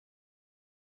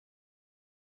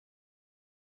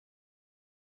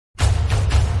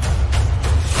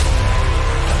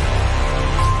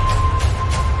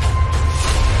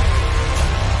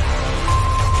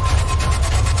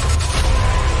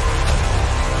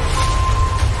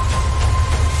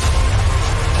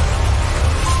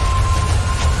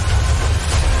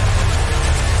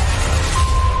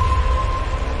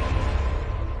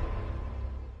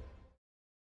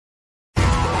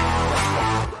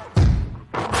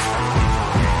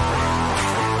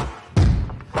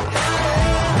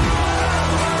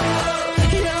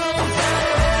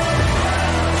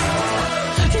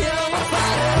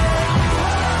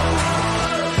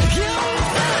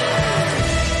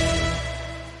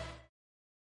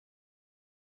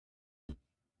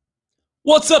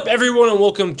What's up, everyone, and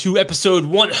welcome to episode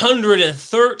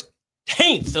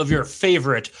 113th of your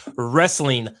favorite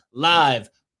wrestling live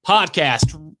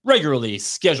podcast, regularly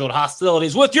scheduled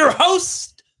hostilities with your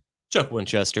host, Chuck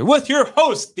Winchester, with your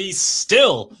host, the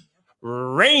still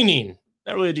reigning,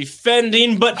 not really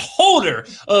defending, but holder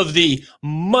of the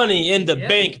Money in the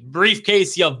Bank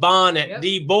briefcase, Yvonne at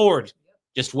the board.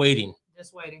 Just waiting.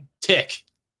 Tick.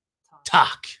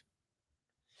 Tock.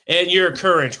 And your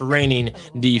current reigning,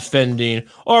 defending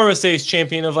RSA's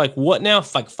champion of what now?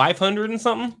 Like 500 and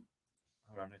something?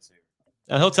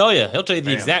 He'll tell you. He'll tell you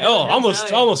the exact. Oh, almost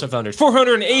 500.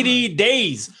 480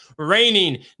 days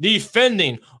reigning,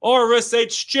 defending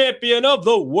RSH champion of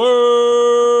the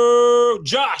world,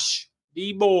 Josh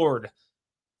D. Board.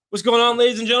 What's going on,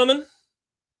 ladies and gentlemen?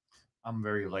 I'm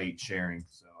very late sharing,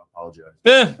 so I apologize.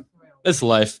 It's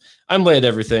life. I'm late at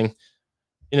everything.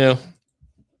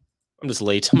 I'm just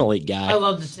late. I'm a late guy. I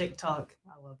love the TikTok.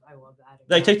 I love that.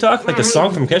 Like TikTok? Like the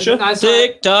song from Kesha?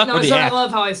 TikTok. No, I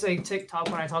love how I say TikTok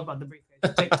when I talk about the briefcase.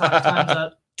 TikTok time's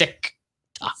up. TikTok.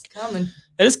 It's coming.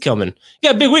 It is coming.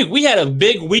 Yeah, big week. We had a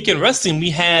big week in wrestling.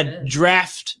 We had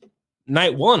draft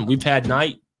night 1. We've had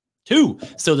night 2.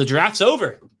 So the draft's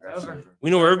over.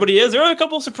 We know where everybody is. There are a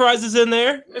couple of surprises in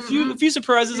there. A few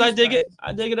surprises. I dig it.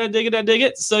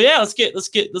 So yeah, let's get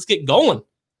going.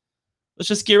 Let's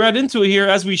just get right into it here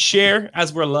as we share,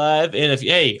 as we're live. And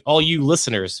all you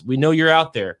listeners, we know you're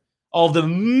out there. All the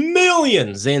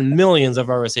millions and millions of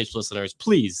RSH listeners,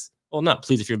 please. Well, not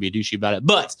please if you're going to be a douchey about it,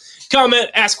 but comment,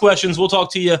 ask questions. We'll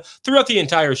talk to you throughout the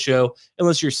entire show,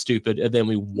 unless you're stupid, and then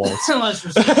we won't. Unless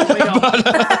you're stupid. We don't.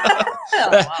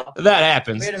 That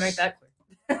happens. Way to make that clear.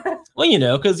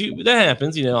 Well, because that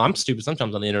happens. I'm stupid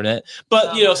sometimes on the internet.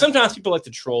 But, sometimes people like to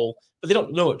troll, but they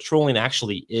don't know what trolling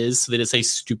actually is. So they just say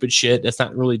stupid shit. That's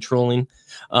not really trolling.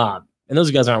 And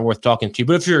those guys aren't worth talking to.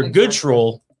 But if you're a good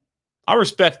troll, I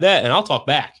respect that and I'll talk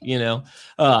back,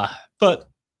 But,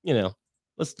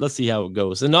 let's see how it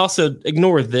goes. And also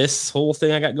ignore this whole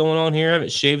thing I got going on here. I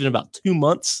haven't shaved in about 2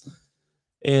 months.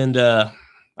 And I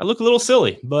look a little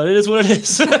silly, but it is what it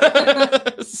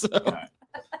is. So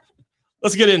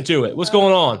let's get into it. What's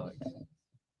going on?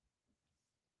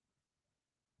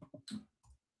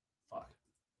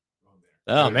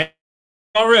 Oh, man.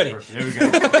 Already. There we go.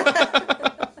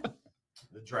 The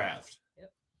draft.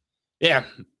 Yeah.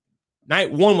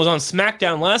 Night 1 was on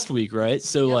SmackDown last week, right?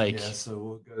 So, so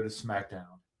we'll go to SmackDown.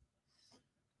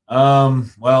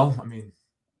 Well,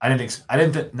 I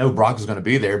didn't know Brock was going to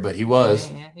be there, but he was.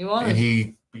 Yeah, he was. And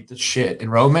he beat the shit. And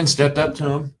Roman stepped up to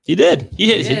him. He did.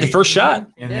 He hit the first shot.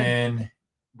 And then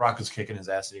Brock was kicking his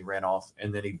ass and he ran off.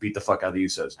 And then he beat the fuck out of the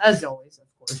Usos. As always, of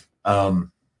course.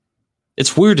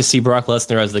 It's weird to see Brock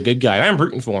Lesnar as the good guy. I'm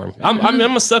rooting for him.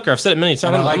 I'm a sucker. I've said it many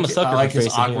times. I'm a sucker. I like his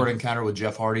awkward encounter with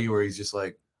Jeff Hardy where he's just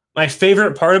like. My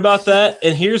favorite part about that,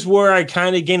 and here's where I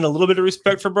kind of gained a little bit of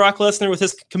respect for Brock Lesnar with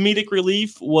his comedic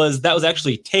relief, was that was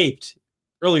actually taped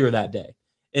earlier that day.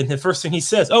 And the first thing he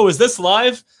says, "Oh, is this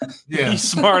live?" Yeah. You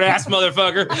smart ass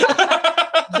motherfucker.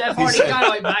 Jeff Hardy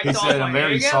kind of backed off. I'm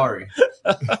very sorry.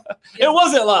 It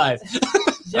wasn't live.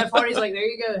 Jeff Hardy's like, there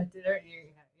you go.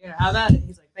 Have that.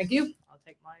 He's like, thank you. I'll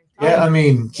take mine. Yeah,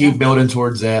 keep building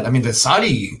towards that. The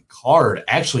Saudi card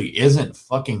actually isn't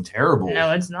fucking terrible.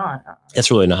 No, it's not.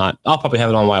 It's really not. I'll probably have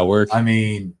it on while I work.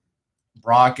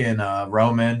 Brock and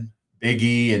Roman, Big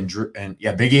E and Drew,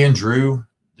 Big E and Drew,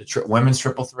 the women's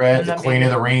triple threat, the Queen of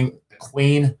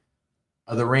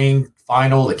the Ring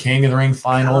final, the King of the Ring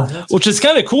final. Which is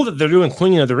kind of cool that they're doing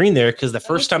Queen of the Ring there, because the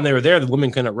first time they were there, the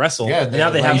women couldn't wrestle. Yeah,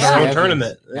 now they have their own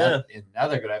tournament. And now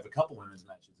they're going to have a couple women's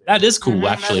matches. That is cool,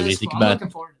 actually, when you think about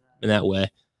it in that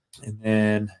way. And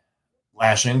then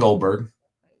Lashley and Goldberg.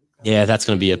 Yeah, that's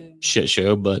going to be a shit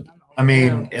show, but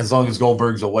as long as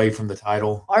Goldberg's away from the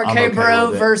title. RK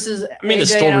Bro versus the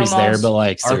story's there,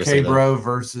 but RK Bro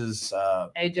versus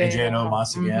AJ and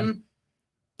Omos again.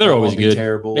 They're always good.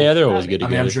 Terrible. Yeah, they're always good.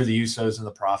 I'm sure the Usos and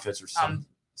the Prophets or some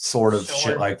sort of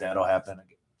shit like that will happen.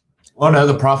 Well, no,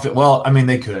 the Prophet. Well,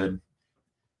 they could.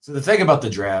 So the thing about the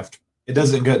draft, it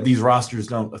doesn't go. These rosters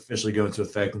don't officially go into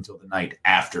effect until the night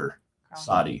after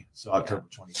Saudi, so October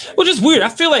 22nd. Which is weird. I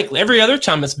feel like every other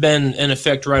time it's been in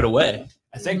effect right away.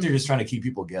 I think they're just trying to keep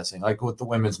people guessing, like with the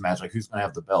women's match, like who's going to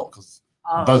have the belt, because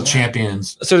both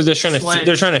champions. So they're trying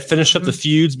to finish up the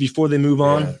feuds before they move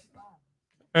on.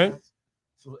 Right.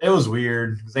 So it was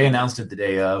weird. They announced it the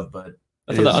day of, but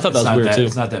I thought that was weird too.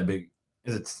 It's not that big.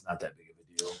 It's not that big of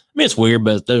a deal. It's weird,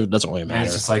 but it doesn't really matter.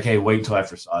 It's just like, hey, wait until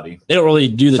after Saudi. They don't really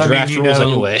do the draft rules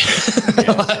anyway.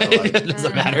 It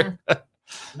doesn't matter.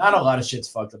 Not a lot of shit's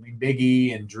fucked. Big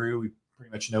E and Drew, we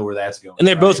pretty much know where that's going. And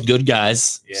they're both good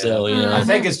guys. Yeah. So, I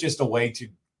think it's just a way to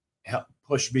help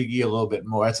push Big E a little bit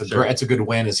more. That's Sure. that's a good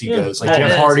win as he Yeah, goes. Like that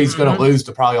Jeff is. Hardy's going Mhm. to lose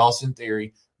to probably Austin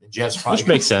Theory. And Jeff's probably Which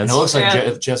makes sense. And it looks like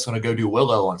Yeah. Jeff's going to go do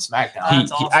Willow on SmackDown.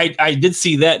 That's awesome. I did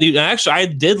see that, dude. Actually, I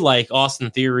did like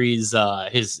Austin Theory's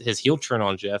his heel turn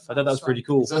on Jeff. I thought that was pretty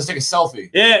cool. So let's take a selfie.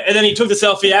 Yeah, and then he took the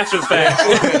selfie after the fact.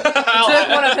 Took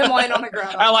one of him laying on the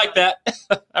ground. I like that.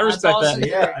 I respect awesome. that.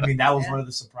 Yeah, I mean that was Yeah. one of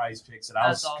the surprise picks, and I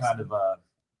was That's kind of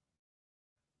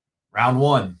round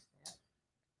one.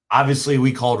 Obviously,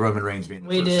 we called Roman Reigns being the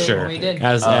We first did. Sure. We did.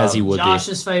 As he would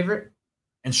Josh's favorite.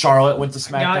 and Charlotte went to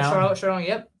Got SmackDown. Charlotte.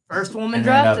 Yep. First woman And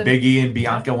then drafted. Big E and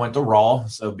Bianca went to Raw.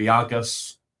 So Bianca,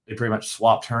 they pretty much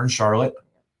swapped her and Charlotte.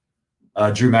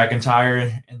 Drew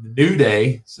McIntyre and the New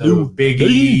Day. So New Big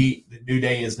E, the New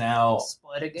Day is now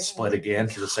Split again.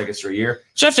 for the second straight year.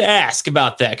 So I have to ask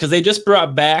about that because they just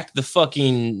brought back the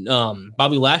fucking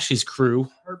Bobby Lashley's crew.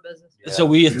 Her business. Yeah. So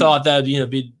we thought that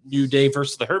be New Day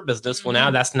versus the Hurt Business. Well, now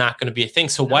that's not going to be a thing.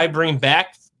 So why bring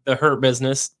back the Hurt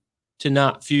Business to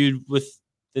not feud with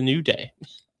the New Day?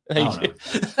 I don't know.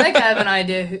 I think I have an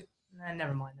idea. Who? Nah,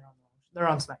 never mind. They're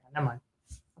on SmackDown. Never mind.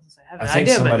 I was gonna say, I have an I think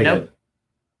idea, but somebody.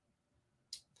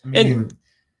 nope.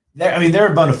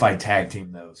 They're a bona fide tag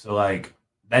team though. So like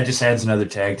that just adds another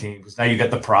tag team because now you got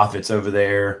the Profits over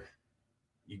there.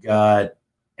 You got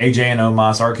AJ and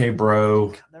Omos, RK Bro.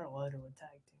 God, they're loaded with tag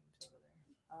teams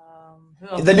over there.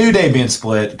 Who else? The New Day being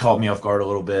split caught me off guard a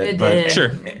little bit, It but did.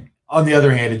 Sure. on the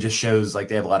other hand, it just shows like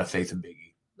they have a lot of faith in Big E.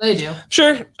 They do.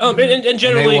 Sure. And And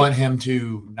generally, they want him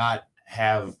to not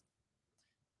have.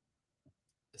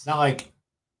 It's not like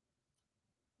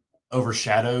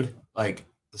overshadowed, like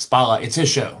the spotlight. It's his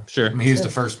show. sure. I mean, he's the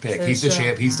first pick. It's He's the his show.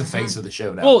 champ. He's the Mhm. face of the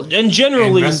show now. Well, and and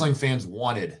generally, wrestling fans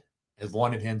have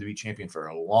wanted him to be champion for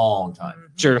a long time.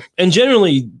 Mhm. sure. And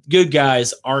generally, good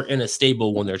guys aren't in a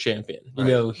stable when they're champion. You Right.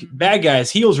 know, bad guys,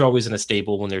 heels are always in a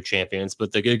stable when they're champions,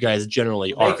 but the good guys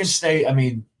generally They aren't. can stay. I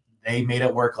mean, they made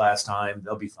it work last time.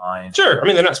 They'll be fine. Sure. I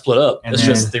mean, they're not split up. And It's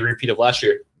then- just the repeat of last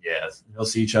year. Yeah, they'll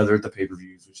see each other at the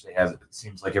pay-per-views, which they have. It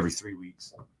seems like every 3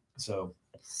 weeks. So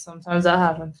Sometimes that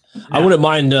happens. I wouldn't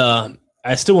mind.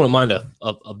 I still wouldn't mind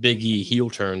a Big E heel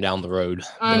turn down the road.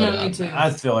 I know, But, me too. I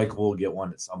feel like we'll get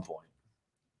one at some point.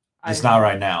 I It's agree. not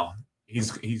right now.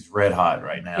 He's red hot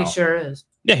right now. He sure is.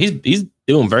 Yeah, he's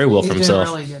doing very well for He's doing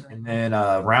himself. really good right And now.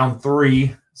 then round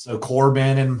 3, so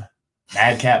Corbin and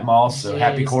Madcap Moss. So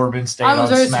Happy Jeez. Corbin stayed I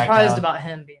was on very SmackDown. surprised about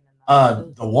him being in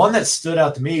that. The one that stood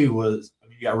out to me was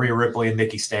you got Rhea Ripley and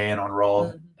Nikki Stan on Raw,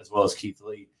 Mhm. as well as Keith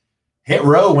Lee. Hit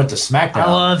Row went to SmackDown.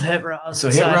 I love Hit Row. I was So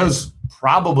Hit excited. Row's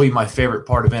probably my favorite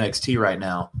part of NXT right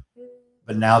now.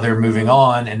 But now they're moving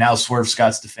on, and now Swerve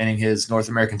Scott's defending his North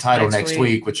American title Next next week.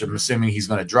 week, which I'm assuming he's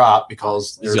going to drop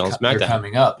because He's they're on they're SmackDown.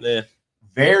 coming up. Yeah.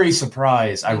 Very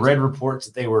surprised. I Me read too. reports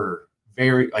that they were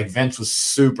very like Vince was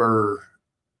super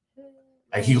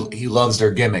like he loves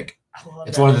their gimmick. I love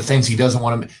It's that. one of the things he doesn't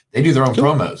want to. They do their own Cool.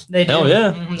 promos. They do. Hell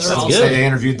yeah. Mhm, they're That's So awesome. good. say they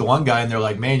interviewed the one guy, and they're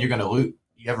like, "Man, you're going to lose.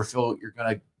 You ever feel you're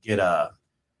going to get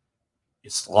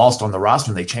it's lost on the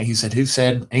roster?" And they change. He said, "Who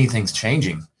said anything's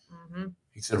changing?" Mhm.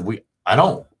 He said, I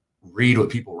don't read what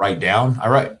people write down. I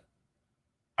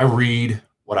read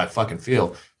what I fucking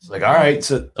feel. It's like, all right,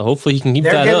 so Hopefully he can keep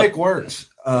their that gimmick up. works.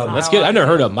 That's good. I've never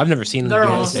heard of him. I've never seen They're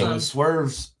him. awesome. So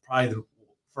Swerve's probably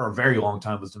for a very long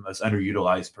time was the most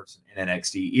underutilized person in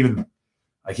NXT. Even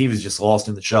like he was just lost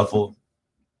in the shuffle.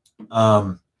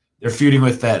 They're feuding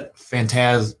with that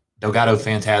Delgado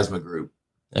Phantasma group.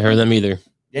 I heard them either.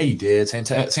 Yeah, you did.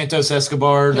 Santos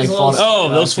Escobar. They Those fought. Oh,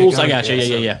 those fools! I Takeover. got you.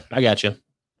 so Yeah. I got you.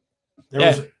 There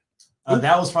Yeah. was,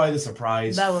 that was probably the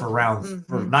surprise That was- for round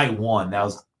for mhm. night one. That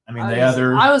was. I mean,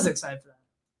 I was excited for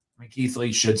that. Keith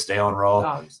Lee should stay on Raw.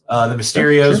 Obviously. The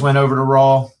Mysterios went over to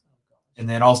Raw, and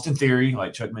then Austin Theory,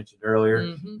 like Chuck mentioned earlier.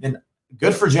 Mhm.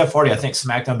 Good for Jeff Hardy. I think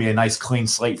SmackDown be a nice clean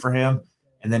slate for him.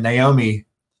 And then Naomi,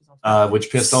 which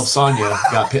pissed off Sonya,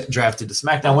 got drafted to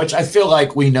SmackDown, which I feel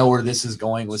like we know where this is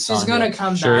going with She's Sonya. gonna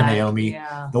come Sure, back. Naomi.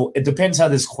 Yeah. It depends how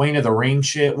this Queen of the Ring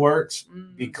shit works,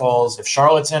 Mhm. because if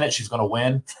Charlotte's in it, she's going to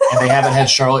win. And they haven't had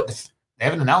Charlotte. They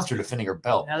haven't announced her defending her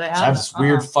belt. No, they So I have this haven't.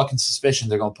 weird fucking suspicion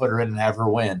they're going to put her in and have her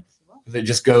win. Because it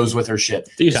just goes with her shit.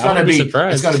 Dude, It's I gonna wouldn't be be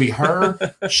surprised. it's gonna be her,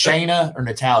 Shayna, or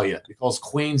Natalia, because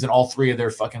Queen's in all three of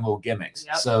their fucking little gimmicks.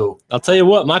 Yep. So I'll tell you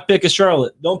what, my pick is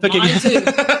Charlotte. Don't pick Mine again. too.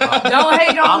 Don't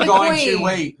hate on I'm the going queen. to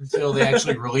wait until they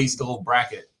actually release the little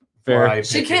bracket. Fair. before I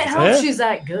She pick can't it. help. Yeah. She's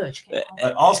that good. She can't help.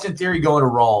 But Austin Theory going to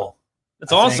Raw,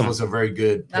 That's I think, awesome. was a very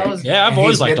good. That pick. was- Yeah, I've And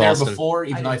always he's liked been there Austin. before,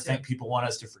 even I though I do think too. people want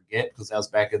us to forget because that was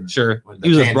back in. Sure. when He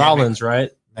was with pandemic- Rollins,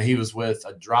 right? He was with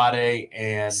Andrade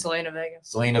and Selena Vega.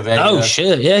 Selena Vega. Oh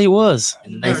shit, yeah, he was.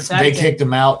 And They they were tag team. kicked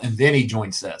him out, and then he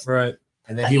joined Seth. Right.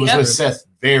 And then he was Yep. with Seth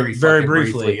very Very fucking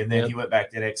briefly. And then Yep. he went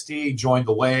back to NXT, joined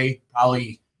the Way.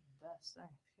 Probably,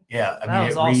 yeah. I That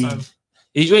mean, was it awesome.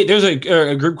 Wait, there's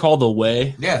a group called The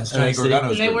Way. yeah, it's Johnny NXT.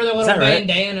 Gargano's And they group. were the Is little that right?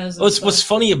 bandanas. and What's stuff.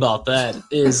 funny about that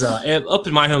is up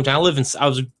in my hometown, I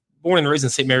was born and raised in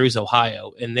St. Mary's,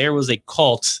 Ohio, and there was a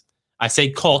cult. I say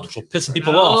cult, which will piss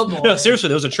people Oh, off. boy. No, seriously,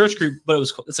 there was a church group, but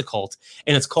it's a cult,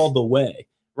 and it's called The Way,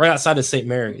 right outside of St.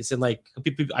 Mary's. And like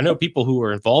I know people who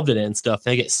are involved in it and stuff.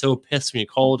 They get so pissed when you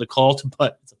call it a cult,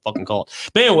 but it's a fucking cult.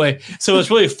 But anyway, so it's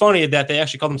really funny that they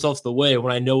actually call themselves The Way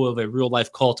when I know of a real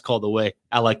life cult called The Way.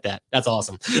 I like that. That's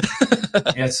awesome.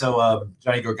 Yeah, so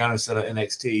Johnny Gargano said at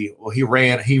NXT, well, he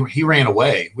ran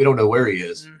away. We don't know where he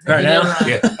is. Right now?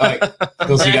 Yeah,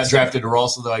 because he got drafted to Raw.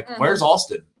 So they're like, "Where's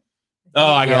Austin?" Oh,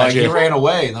 I They're got like, he you. ran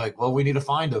away. And they're like, "Well, we need to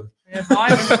find him." Yeah, fine.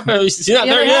 He's not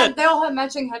Yeah, there yet. they all had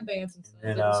matching headbands and stuff.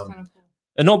 And, It was kind of cool.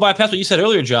 And don't bypass what you said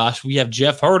earlier, Josh. We have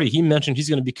Jeff Hardy. He mentioned he's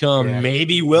going to become Yeah.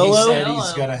 maybe Willow. He said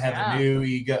he's gonna have Yeah.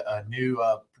 he got a new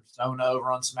persona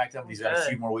over on SmackDown. He's got a Good.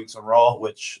 few more weeks on Raw,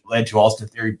 which led to Austin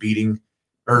Theory beating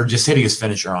or just hitting his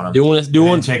finisher on him. doing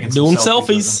And taking some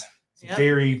selfies. with him.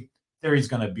 Yep. Theory's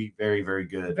gonna be very, very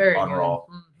good Very on good. Raw.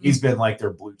 Mhm. He's been like their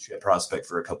blue chip prospect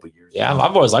for a couple of years. Yeah,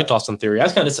 I've always liked Austin Theory. I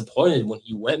was kind of disappointed when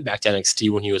he went back to NXT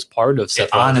when he was part of It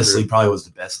Seth Rollins' honestly group. probably was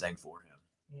the best thing for him.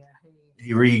 Yeah,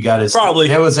 He really got his Probably.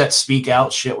 There was that speak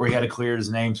out shit where he had to clear his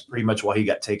name. Pretty much why he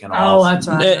got taken Oh, off. that's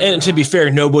right. And to be fair,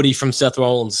 nobody from Seth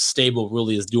Rollins' stable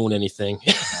really is doing anything.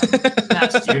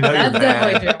 That's You know you're That's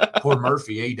definitely bad. true. Poor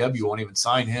Murphy, AEW won't even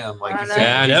sign him. Like, I he know. figured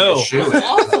Yeah, I he's know. a shoo-in. That's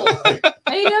awful.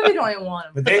 AEW don't even want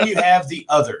him. But then you have the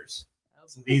others.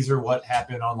 So these are what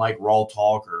happened on like Raw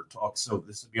Talk or Talk. So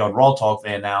this would be on Raw Talk.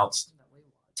 They announced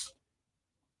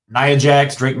Nia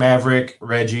Jax, Drake Maverick,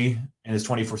 Reggie, and his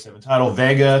 24/7 title.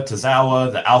 Vega,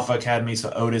 Tozawa, the Alpha Academy,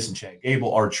 so Otis and Chad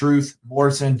Gable, R-Truth,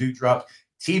 Morrison, Doudrop,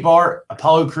 T-Bar,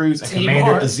 Apollo Crews, and T-Bar.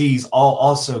 Commander Aziz all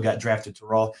also got drafted to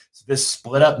Raw. So this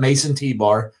split up Mason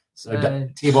T-Bar. So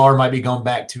Good. T-Bar might be going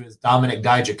back to his Dominic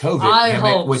Dijakovic I gimmick,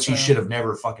 hope which he so. should have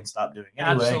never fucking stopped doing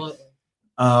anyway. Absolutely.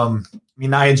 I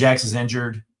mean, Nia Jax is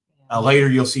injured. Later,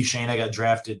 you'll see Shayna got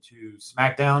drafted to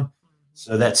SmackDown.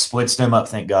 So that splits them up,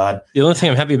 thank God. The only thing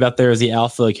I'm happy about there is the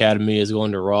Alpha Academy is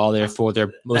going to Raw. Therefore,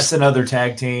 That's another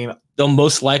tag team. they'll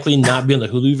most likely not be on the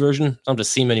Hulu version. I don't have to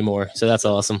see them anymore. So that's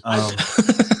awesome.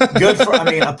 Good for, I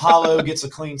mean, Apollo gets a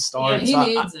clean start. Yeah,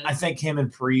 he So needs it. I think him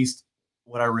and Priest,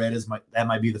 what I read is that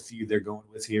might be the feud they're going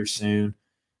with here soon.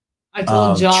 I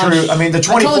told Josh. True. I mean, the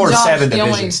told Josh 24/7 the division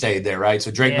only- stayed there, right? So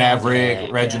Drake Yeah, Maverick, yeah,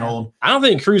 Reginald. I don't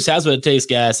think Cruz has what it takes,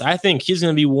 guys. I think he's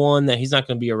going to be one that he's not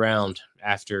going to be around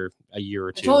after a year or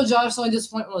I two. told Josh the only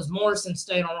disappointment was Morrison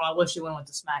stayed on Raw. I wish he went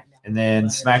to SmackDown. And then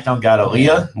SmackDown got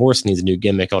Aaliyah, Morrison needs a new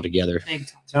gimmick altogether. Big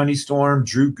time. Tony Storm,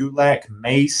 Drew Gulak,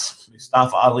 Mace,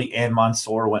 Mustafa Ali, and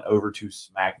Mansoor went over to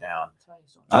SmackDown.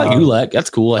 I like Gulak. That's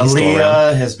cool. He's still around.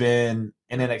 Aaliyah has been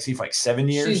in NXT for like 7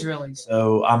 years. She's really good.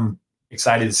 So I'm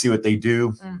excited to see what they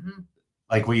do. Mhm.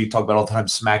 Like we talk about all the time,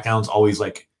 SmackDown's always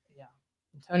like,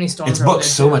 Tony Storm. it's booked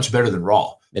so much better than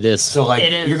Raw. It is. So like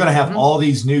It is. you're gonna have Mhm. all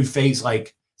these new face.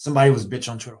 Like somebody was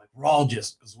bitching on Twitter, like Raw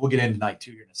just. Cause we'll get into night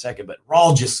 2 here in a second, but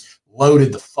Raw just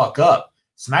loaded the fuck up.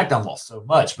 SmackDown lost so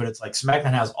much, but it's like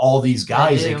SmackDown has all these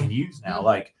guys they do. can use now. Mhm.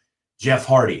 Like Jeff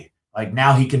Hardy, like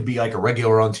now he can be like a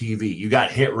regular on TV. You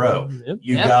got Hit Row, Yep.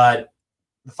 you Yep. got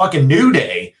the fucking New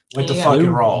Day went to Yeah. fucking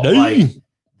New Raw. Day. Like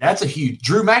that's a huge.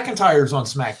 Drew McIntyre's on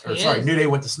SmackDown. He Sorry, is. New Day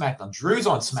went to SmackDown. Drew's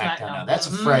on SmackDown now. SmackDown. That's a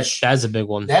Mhm. fresh. That's a big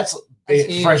one. That's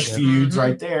huge. fresh feuds Mhm.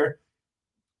 right there.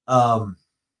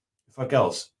 Fuck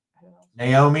else.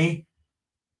 Naomi.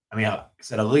 I mean, I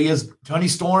said Aaliyah's, Tony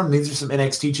Storm. These are some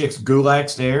NXT chicks.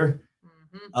 Gulak's there.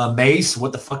 Mhm. Mace.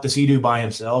 What the fuck does he do by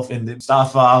himself? And then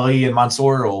Mustafa Ali and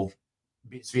Mansoor will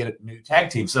be a new tag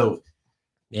team. So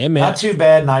Yeah, man. not too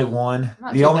bad. Night 1.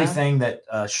 Not The too only bad. thing that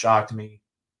shocked me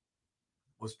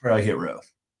was probably Hit Row.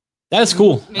 That's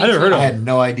cool. Me I never too. heard I of him. had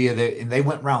no idea that, and they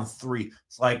went round 3.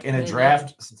 It's like in a They did.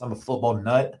 draft, since I'm a football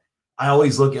nut, I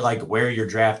always look at like where you're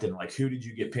drafted, like who did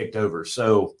you get picked over?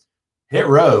 So Hit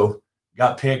Row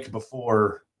got picked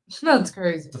before That's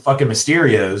crazy. the fucking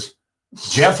Mysterios,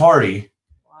 Jeff Hardy,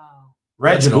 Wow.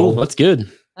 That's cool. Reginald, That's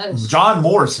good. That is John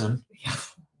Morrison, Yeah.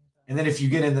 and then if you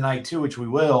get into night 2, which we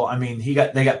will, I mean, they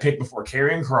got picked before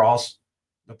Karrion Kross,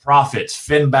 the Prophets,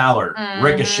 Finn Balor, Mhm.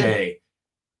 Ricochet.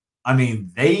 I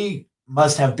mean, they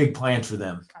must have big plans for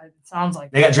them. It sounds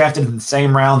like They got drafted in the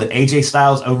same round that AJ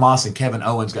Styles, Omos, and Kevin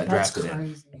Owens got that's drafted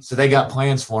crazy. in. So they got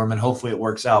plans for them, and hopefully it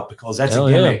works out because that's Hell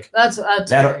a yeah. gimmick. That's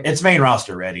very It's main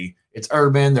roster ready. It's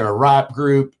urban. They're a rap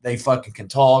group. They fucking can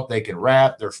talk. They can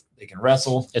rap. They can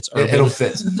wrestle. It's It'll urban.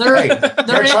 fit. They're, Hey,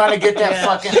 they're trying to get that Yeah.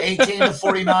 fucking 18 to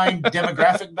 49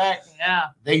 demographic back. Yeah.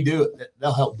 They do it.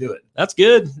 They'll help do it. That's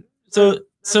good. So Their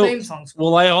so theme song's cool.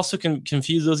 will I also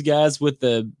confuse those guys with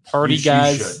the party You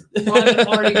guys? Private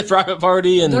Party. Private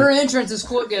party and Their entrance is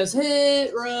cool. It goes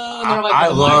hit, run. They're like I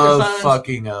the love microphones.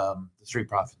 fucking the Street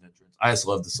Profits entrance. I just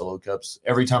love the solo cups.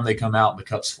 Every time they come out, the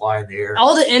cups fly in the air.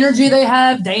 All the energy they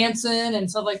have, dancing and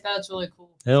stuff like that's really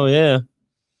cool. hell yeah.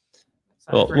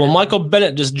 Well, Michael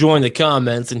Bennett just joined the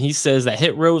comments, and he says that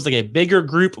Hit Row is like a bigger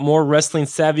group, more wrestling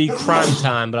savvy. Crime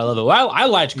Time, but I love it. Well, I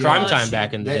liked Crime Yeah, Time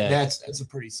back in the day. That's a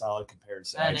pretty solid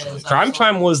comparison. That Actually. is. Crime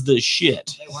Time was the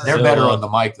shit. They're So, better on the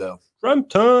mic though. Crime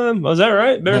Time. Was that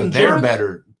right? Better No, than they're Jordan?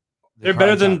 better. They're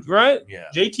better than right. Yeah.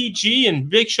 JTG and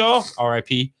Big Shaw.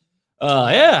 R.I.P.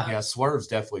 Yeah. Yeah, Swerve's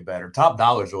definitely better. Top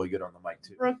Dollar's really good on the mic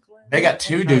too. Brooklyn. They got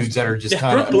two dudes that are just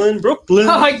kind of Brooklyn.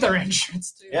 I like their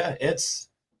entrance too. yeah. It's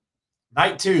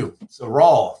night 2. So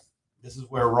Raw. This is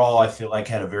where Raw I feel like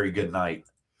had a very good night.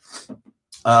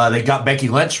 They got Becky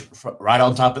Lynch right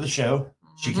on top of the show.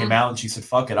 She came out and she said,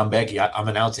 "Fuck it, I'm Becky. I'm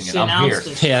announcing it. She I'm here." announced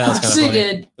it. Yeah, that was kind of She funny.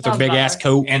 did. With her big ass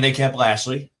coat. And they kept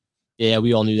Lashley. Yeah,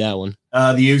 we all knew that one.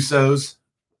 The Usos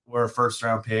were a first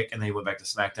round pick, and they went back to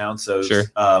SmackDown. So Sure.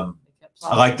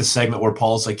 I like the segment where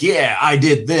Paul's like, "Yeah, I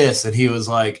did this," and he was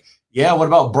like, "Yeah, what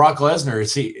about Brock Lesnar?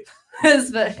 Is he?"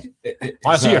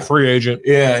 I see a free agent.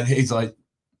 Yeah, and he's like,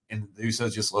 and the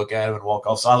Usos just look at him and walk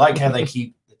off. So I like how they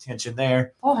keep the tension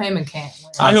there. Paul Heyman can't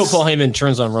win. I hope Paul Heyman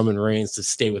turns on Roman Reigns to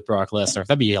stay with Brock Lesnar.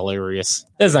 That'd be hilarious.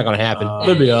 That's not going to happen.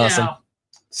 That'd be awesome.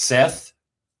 Seth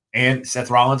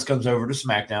Rollins comes over to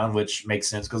SmackDown, which makes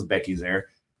sense because Becky's there.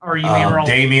 Or you mean Raw?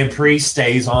 Damian Priest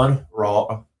stays on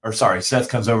Raw. Or sorry, Seth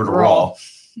comes over to Raw. Raw.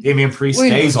 Damian Priest We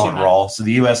stays know on too Raw, so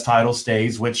the U.S. title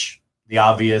stays, which the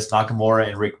obvious Nakamura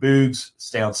and Rick Boogs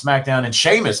stay on SmackDown, and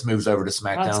Sheamus moves over to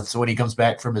SmackDown. That's- So when he comes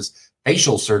back from his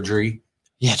facial surgery,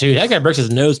 Yeah, dude, that guy breaks his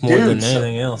nose more Dude, than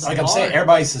anything else. like I'm saying,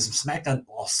 everybody says SmackDown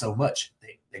lost so much.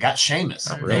 They got Sheamus,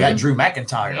 Not they really. got Drew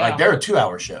McIntyre. Yeah. Like they're a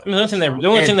 2-hour show. I mean, the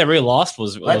only And thing they really lost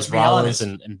was let's be Rollins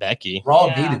honest. and Becky. Raw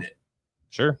Yeah. needed it.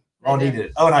 Sure. Raw They did. needed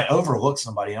it. Oh, and I overlooked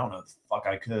somebody. I don't know if the fuck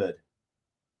I could.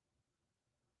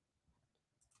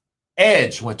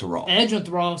 Edge went to Raw. Edge with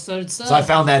Raw, so it's So I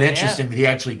found that interesting that he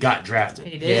actually got drafted.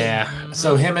 He did. Yeah. Mhm.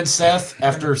 So him and Seth,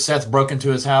 after Seth broke into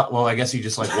his house, well, I guess he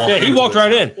just like walked. Yeah, he into walked his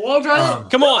right house. in. Walked right in.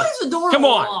 Come on. Why is the door Come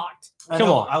on. locked? I Come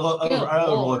know, on. I overlooked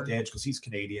Lord. Edge because he's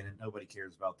Canadian and nobody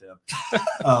cares about them.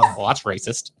 Well, that's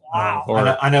racist. Wow. Or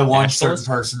I know one nationalist?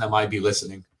 certain person that might be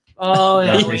listening. Oh yeah.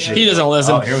 That's he, what yeah. he doesn't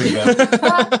listen. Oh, here we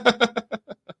go.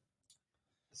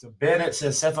 So Bennett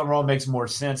says Seth on Raw makes more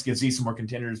sense, gives these some more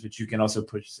contenders, but you can also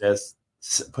push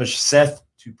Seth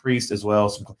to Priest as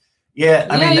well. Yeah,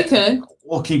 I mean, you could.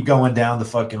 we'll keep going down the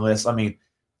fucking list. I mean,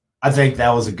 I think that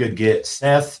was a good get.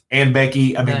 Seth and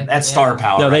Becky. I mean, Becky, that's yeah. star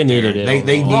power. No, they right there. needed it.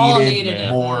 They Raw needed, needed it.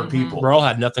 more Mhm. people. Bro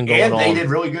had nothing going And on. they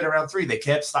did really good around 3. They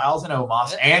kept Styles and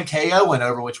Omos, and KO went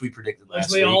over, which we predicted Which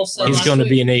last we week. all said He's last going to week.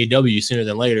 be in AEW sooner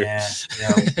than later. Yeah,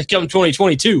 yeah. Come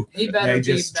 2022. He better They be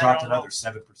just better dropped on another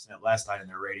 7% last night in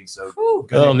their rating. So Whew.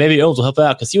 go, Oh, ahead, maybe Owens will help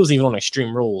out because he wasn't even on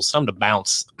Extreme Rules. Time to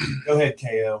bounce. go ahead,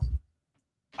 KO.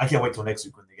 I can't wait till next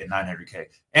week when they get 900K.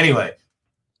 Anyway,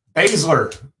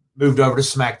 Baszler moved over to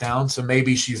SmackDown, so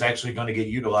maybe she's actually going to get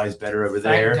utilized better over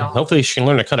Thank there. God. Hopefully, she can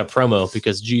learn to cut a promo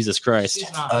because Jesus Christ.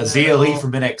 She's not Zia good. Lee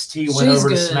from NXT went She's over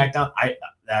to good. SmackDown.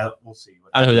 We'll see.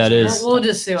 I know who that is. We'll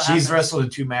just see what She's happens. wrestled in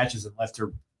 2 matches and left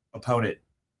her opponent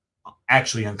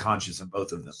actually unconscious in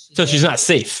both of them. So she's not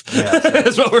safe. Yeah.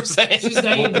 That's what we're saying. She's We'll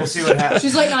dangerous. see what happens.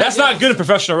 She's like That's not good in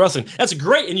professional wrestling. That's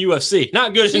great in UFC.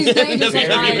 Not good in She's dangerous WWE. like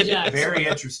Nia very, Jax. very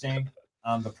interesting.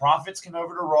 The Profits came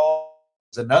over to Raw.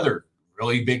 It's another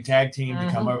really big tag team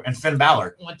to come over, and Finn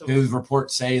Balor, What the- whose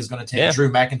reports say is going to take Yeah. Drew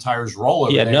McIntyre's role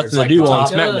over He had there. nothing It's to like do the on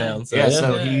top- SmackDown. So, Yeah, yeah.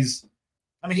 so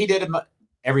Yeah. he did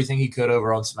everything he could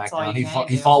over on all SmackDown. you He can fought,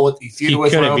 do. he fought with, he he feuded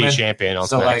with couldn't be Roman. champion on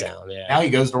So, like, SmackDown. yeah. Now he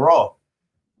goes to Raw.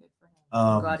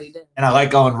 I'm glad he did. And I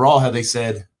like on Raw how they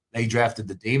said they drafted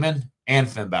the Demon and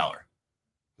Finn Balor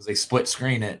because they split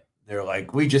screen it. They're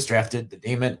like, we just drafted the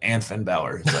Demon and Finn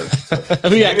Balor. It's like,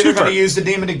 we got maybe two they're going to for use the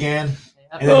Demon again.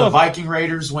 And then the Viking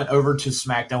Raiders went over to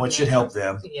SmackDown, which should help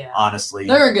them, Yeah. honestly.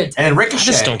 They're a good And then I Ricochet.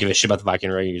 just don't give a shit about the Viking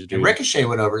Raiders, And dude. Ricochet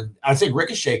went over. I think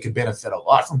Ricochet could benefit a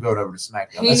lot from going over to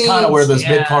SmackDown. He That's kind of where needs- those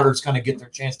yeah. mid-carders kind of get their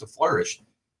chance to flourish.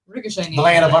 Ricochet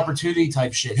land of opportunity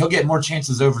type shit. He'll get more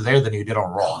chances over there than he did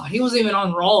on Raw. Oh, he wasn't even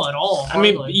on Raw at all. I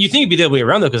mean, you think it'd be the other way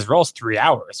around though, because Raw's 3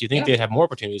 hours. You think they'd have more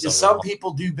opportunities. On some Raw.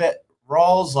 people do bet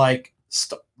Raw's like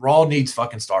Raw needs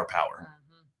fucking star power.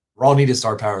 Raw needed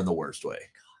star power in the worst way.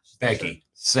 Becky,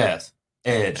 Seth,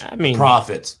 Edge,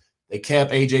 Profits. They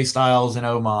kept AJ Styles and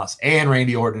Omos and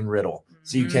Randy Orton and Riddle.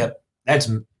 So you kept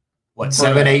that's what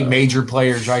 7, 8 major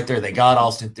players right there. They got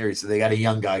Austin Theory, so they got a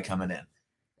young guy coming in.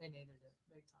 They needed it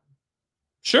big time.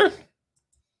 Sure.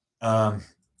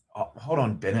 Hold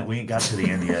on, Bennett. We ain't got to the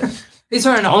end yet. He's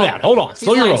turning on. Hold on.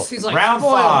 Slow your roll. Like, round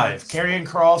 5. Karrion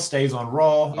Kross stays on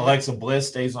Raw. Yeah. Alexa Bliss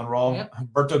stays on Raw. Yep.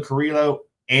 Humberto Carrillo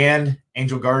and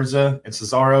Angel Garza and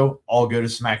Cesaro all go to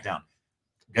SmackDown.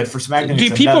 Good for SmackDown.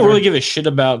 Do people really give a shit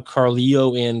about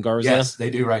Carrillo and Garza? Yes, they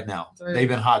do right now. They've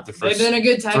been hot the first. They've been a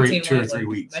good tag team 2 or 3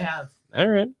 weeks. They have. All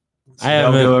right. So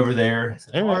they'll go over there.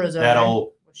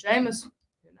 That'll. Sheamus.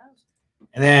 Who knows?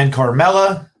 And then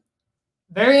Carmella.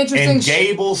 Very interesting. And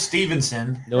Gable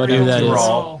Stevenson. No idea who that is.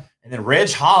 Raw. And then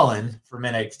Reg Holland from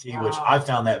NXT, which I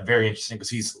found that very interesting because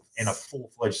he's in a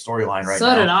full-fledged storyline right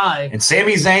now. So did I. And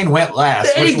Sami Zayn went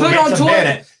last. And he put on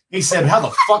Twitter. He said, "How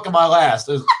the fuck am I last?"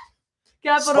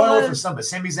 Capital Spoiler for some, but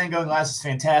Sami Zayn going last is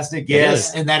fantastic.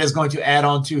 Yes, and that is going to add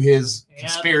on to his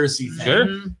conspiracy thing. Sure.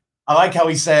 I like how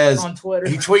he says on Twitter.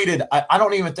 He tweeted, I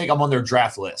don't even think I'm on their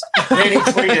draft list. Then he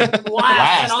tweeted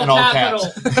last in all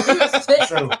caps.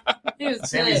 So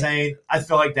Sami Zayn, I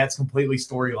feel like that's completely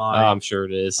storyline. I'm sure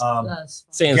it is.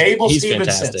 Gable he's Stevenson.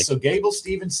 Fantastic. So Gable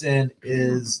Stevenson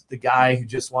is the guy who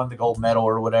just won the gold medal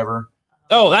or whatever.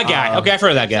 Oh, that guy. Okay, I've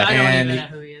heard of that guy. I don't even know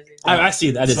who he is. I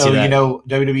see that. I did see that. So, you know,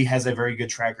 WWE has a very good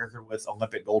track record with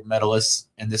Olympic gold medalists,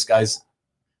 and this guy's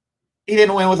he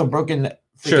didn't win with a broken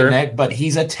neck, but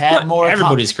he's a tad more.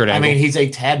 Everybody's Kurt Angle. I mean, he's a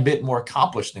tad bit more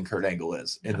accomplished than Kurt Angle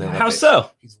is. How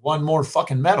so? He's won more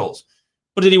fucking medals.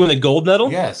 But did he win the gold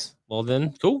medal? Yes. Well,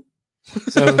 then, cool.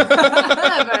 So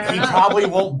he probably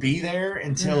won't be there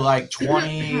until like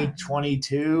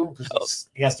 2022 because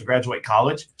he has to graduate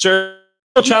college. Sure.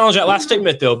 I'll challenge that last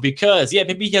statement though, because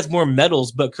maybe he has more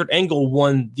medals, but Kurt Angle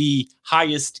won the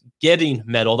highest getting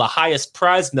medal, the highest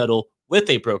prize medal with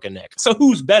a broken neck. So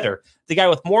who's better? The guy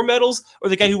with more medals or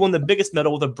the guy who won the biggest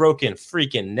medal with a broken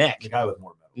freaking neck? The guy with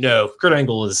more medals. No, Kurt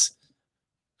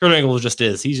Angle just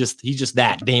is. He's just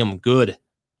that damn good.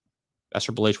 As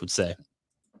Triple H would say.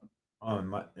 Oh,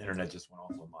 my internet just went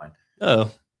off on mine.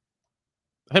 Oh.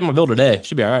 I had my bill today.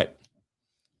 Should be all right.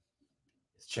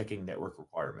 It's checking network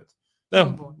requirements.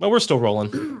 No, well, we're still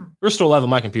rolling. We're still live on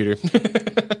my computer.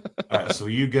 All right, so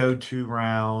you go to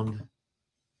round.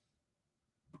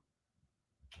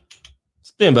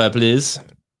 Stand by, please.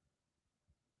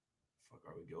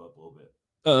 We go up a little bit.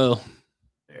 Uh-oh.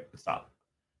 There, stop.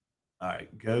 All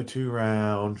right, go to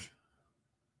round.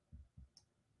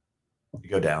 You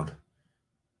go down.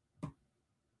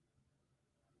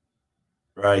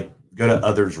 Right, go to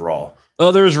Others Raw.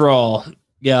 Others Raw.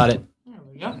 Got it. There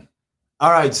we go. All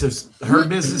right, so Her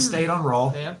Business stayed on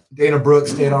Raw. Yeah. Dana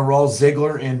Brooks stayed on Raw.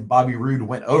 Ziggler and Bobby Roode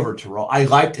went over to Raw. I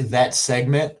liked that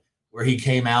segment where he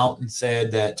came out and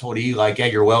said that, told E, like, yeah,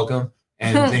 you're welcome.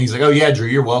 And then he's like, oh, yeah, Drew,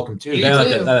 you're welcome, too.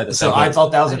 So I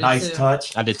thought that was a nice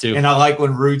touch. I did, too. And I like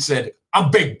when Roode said,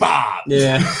 I'm Big Bob.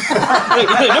 Yeah.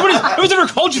 Nobody's ever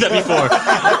called you that before.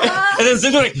 And then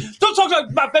Ziggler like, don't talk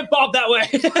about Big Bob that way.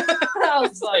 That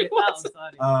was funny.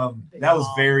 That was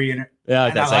very Yeah,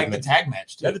 and I like the tag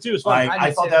match too. Yeah, the two was fun.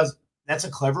 I thought that's a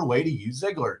clever way to use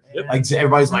Ziggler. Yep. Like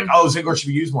everybody's like, oh, Ziggler should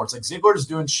be used more. It's like Ziggler is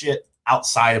doing shit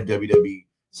outside of WWE.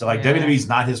 So like WWE's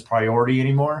not his priority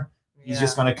anymore. He's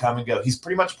just gonna come and go. He's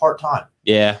pretty much part-time.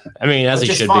 Yeah. I mean, as he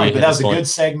should be. But that was a good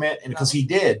segment, and because he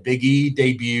did. Big E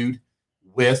debuted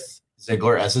with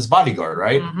Ziggler as his bodyguard,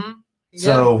 right? Mm-hmm.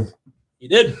 So he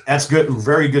did. That's good.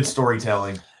 Very good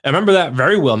storytelling. I remember that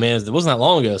very well, man. It wasn't that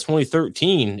long ago. It's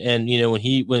 2013. And, you know,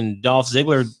 when Dolph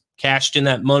Ziggler cashed in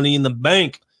that Money in the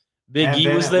Bank, Big E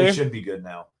was there. We should be good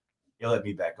now. You'll let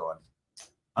me back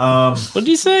on. What did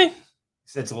he say? He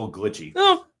said it's a little glitchy.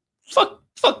 No, fuck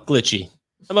glitchy.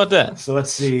 How about that? So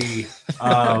let's see.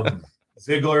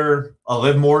 Ziggler,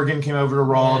 Liv Morgan came over to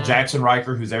Raw. Yeah. Jackson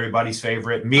Riker, who's everybody's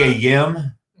favorite. Mia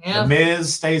Yim. Yeah. The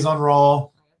Miz stays on Raw.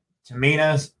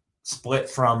 Tamina split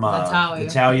from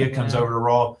Natalya comes over to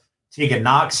Raw. Tegan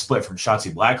Knox split from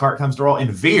Shotzi Blackheart comes to Raw.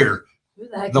 And Veer,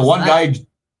 the one guy,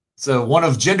 so one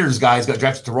of Jinder's guys got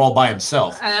drafted to Raw by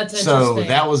himself. So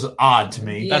that was odd to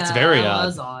me. Yeah, that's very odd.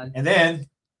 Was odd. And then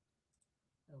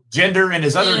Jinder and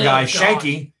his other guy,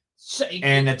 Shanky,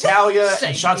 And Natalya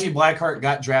and Shotzi Blackheart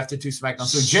got drafted to SmackDown.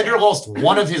 So Jinder lost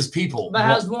one of his people. But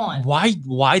has one.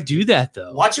 Why do that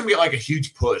though? Watch him get like a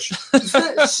huge push.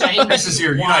 Shame. This is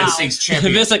your United States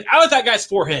champion. It's like, I want that guy's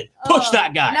forehead. Push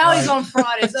that guy. Now he's on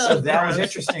Fridays. So that was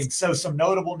interesting. So some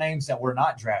notable names that were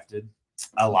not drafted: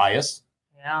 Elias,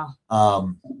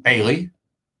 Bailey,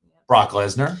 Brock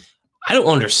Lesnar. I don't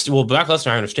understand. Well, Brock Lesnar,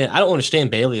 I understand. I don't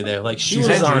understand Bailey though. Like she's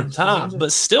on top,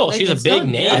 but still, she's a big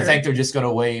name. I think they're just going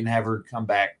to wait and have her come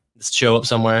back. Just show up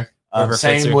somewhere.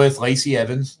 Same with Lacey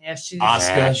Evans. Yeah,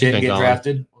 Asuka didn't get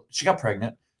drafted. She got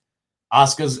pregnant.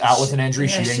 Asuka's out with an injury.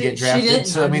 She didn't get drafted.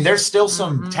 So I mean, there's still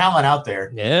some talent out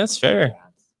there. Yeah, that's fair.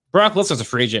 Brock Lesnar's a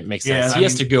free agent. Makes sense. He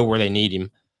has to go where they need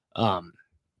him.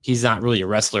 He's not really a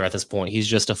wrestler at this point. He's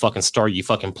just a fucking star you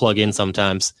fucking plug in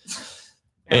sometimes.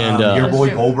 And your boy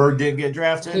Goldberg didn't get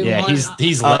drafted. Yeah,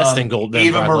 he's less than Goldberg.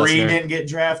 Eva Marie didn't get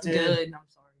drafted. Good.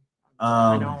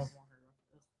 I'm sorry.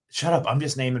 Shut up. I'm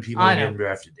just naming people who didn't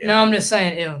drafted. No, I'm just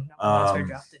saying, ew. Nobody wants her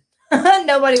drafted.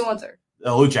 Nobody wants her.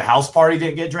 The Lucha House Party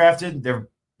didn't get drafted.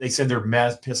 They said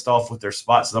they're pissed off with their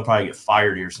spot, so they'll probably get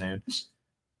fired here soon.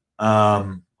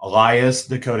 Elias,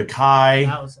 Dakota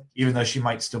Kai, even though she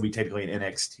might still be technically in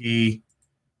NXT.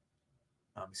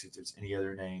 Let me see if there's any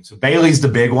other names. So Bailey's the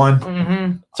big one.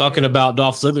 Mm-hmm. Talking about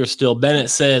Dolph Ziggler still. Bennett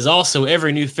says also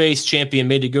every new face champion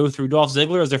made to go through Dolph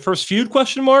Ziggler as their first feud ?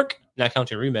 Not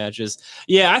counting rematches.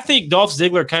 Yeah, I think Dolph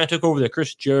Ziggler kind of took over the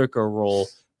Chris Jericho role.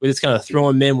 We just kind of throw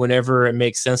him in whenever it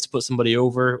makes sense to put somebody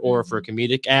over or for a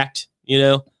comedic act,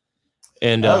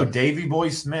 And Davey Boy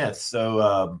Smith.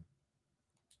 So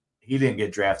he didn't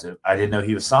get drafted. I didn't know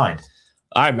he was signed.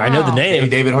 I know the name.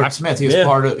 David Hart Smith. He was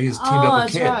part of. He was teamed up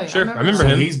with Kid. Right. Sure, I remember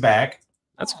him. He's back.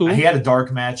 That's cool. He had a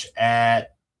dark match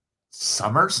at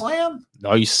SummerSlam.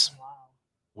 Nice.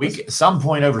 Some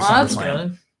point over That's SummerSlam.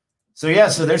 good.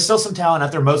 So there's still some talent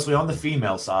out there, mostly on the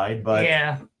female side, but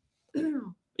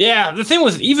Yeah, the thing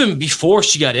was, even before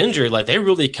she got injured, like they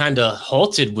really kind of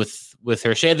halted with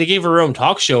her. They gave her own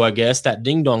talk show, I guess, that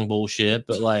ding dong bullshit.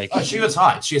 But like, she was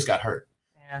hot. She just got hurt.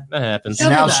 Yeah, that happens. And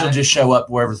now she'll just show up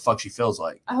wherever the fuck she feels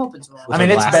like. I hope it's wrong. I mean,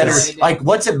 it's better. Like,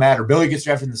 what's it matter? Billy gets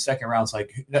drafted in the second round. It's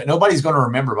like nobody's going to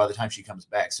remember by the time she comes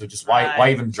back. So just why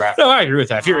even draft? No, I agree with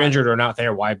that. If you're injured or not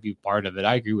there, why be part of it?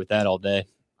 I agree with that all day.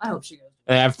 I hope she goes.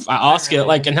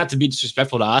 Asuka, and not to be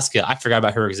disrespectful to Asuka, I forgot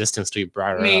about her existence till you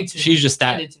brought her up. Too. She's just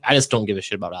that. I just don't give a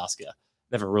shit about Asuka.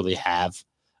 Never really have.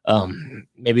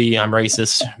 Maybe I'm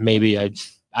racist. Maybe I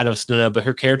don't know. But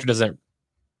her character doesn't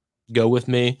go with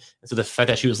me. And so the fact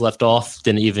that she was left off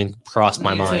didn't even cross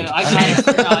my mind. I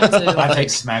think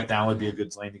SmackDown would be a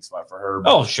good landing spot for her.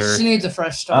 Oh, sure. She needs a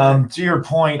fresh start. To your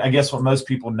point, I guess what most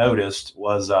people noticed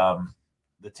was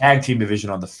the tag team division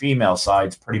on the female side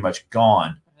is pretty much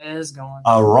gone. It is gone.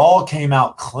 Raw came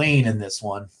out clean in this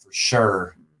one for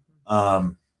sure.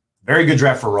 Very good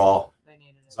draft for Raw.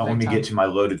 So let me get to my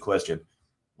loaded question.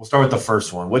 We'll start with the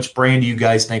first one. Which brand do you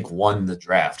guys think won the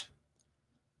draft?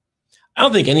 I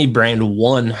don't think any brand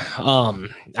won.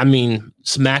 I mean,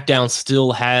 SmackDown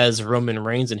still has Roman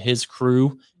Reigns and his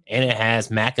crew, and it has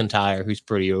McIntyre, who's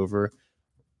pretty over.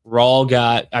 Raw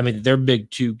their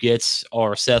big two gets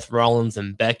are Seth Rollins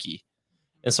and Becky.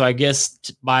 And so I guess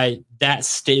by that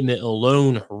statement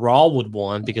alone, Raw would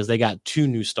won because they got two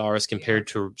new stars compared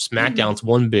to SmackDown's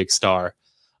one big star.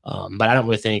 But I don't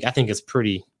really think. I think it's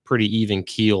pretty even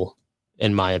keel,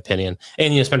 in my opinion.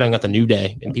 And SmackDown got the New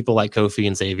Day and people like Kofi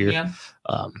and Xavier. Yeah.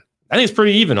 I think it's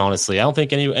pretty even, honestly. I don't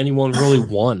think anyone really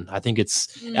won. I think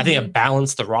it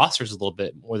balanced the rosters a little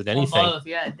bit more than anything. Both.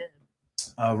 Yeah, it did.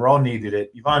 Raw needed it.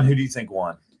 Yvonne, who do you think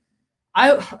won?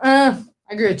 I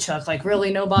agree with Chuck. Like,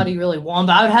 really, nobody really won.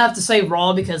 But I would have to say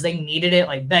Raw because they needed it.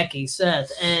 Like Becky, Seth,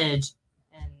 Edge,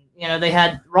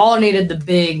 and Raw needed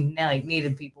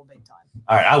needed people big time.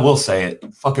 All right, I will say it.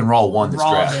 Fucking Raw won this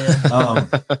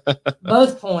draft.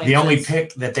 Both points. The only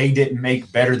pick that they didn't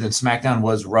make better than SmackDown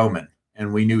was Roman,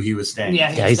 and we knew he was staying.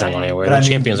 Yeah, he's not going anywhere. The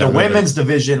champions the are women's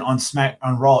division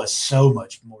on Raw is so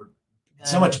much more,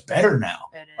 so much better now.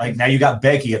 Like now you got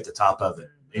Becky at the top of it.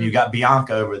 And you got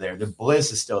Bianca over there. The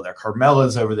Bliss is still there.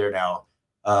 Carmella's over there now.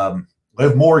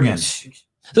 Liv Morgan. So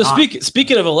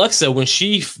speaking of Alexa, when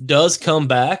she does come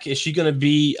back, is she going to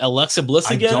be Alexa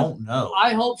Bliss again? I don't know.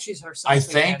 I hope she's herself. I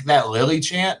think that Lily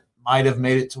chant might have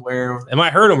made it to where it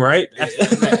might hurt him, right?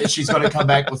 She's going to come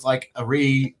back with like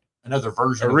another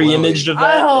version, a re-imaged of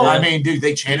that. I mean, dude,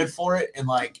 they chanted for it, and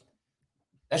like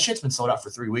that shit's been sold out for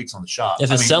 3 weeks on the shop. If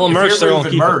it's selling merch, they're going to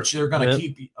keep merch. They're going to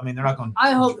keep. I mean, they're not going.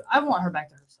 I want her back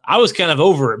to herself. I was kind of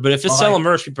over it, but if it's selling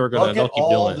merch, people are going to keep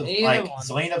doing it. Like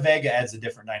Zelina Vega adds a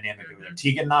different dynamic over there.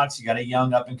 Tegan Knox, you got a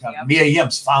young up and coming. Mia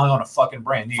Yim's finally on a fucking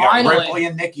brand. You got Ripley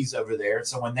and Nikki's over there.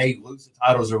 So when they lose the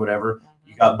titles or whatever,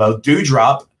 you got both.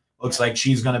 Dewdrop looks like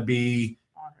she's going to be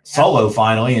solo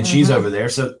finally, and she's over there.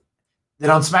 So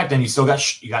then on SmackDown, you still got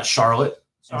Charlotte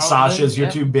and Sasha's your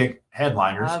two big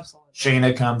headliners. Absolutely.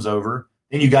 Shayna comes over.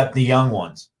 Then you got the young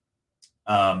ones.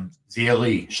 Zia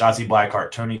Lee, Shotzi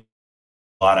Blackheart, Tony.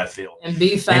 A lot, I feel. And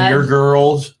B-Fab. And your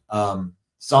girls,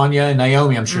 Sonya and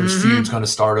Naomi, I'm sure this feud's going to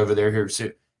start over there here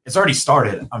soon. It's already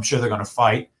started. I'm sure they're going to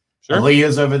fight. Sure.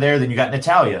 Aaliyah's over there. Then you got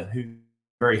Natalya, who's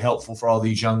very helpful for all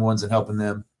these young ones and helping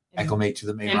them acclimate to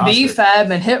the main roster. And B-Fab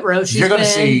and Hit Row, you're going to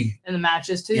see in the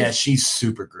matches too. Yeah, she's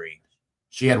super green.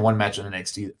 She had one match on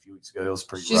NXT a few weeks ago. It was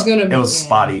pretty rough. It was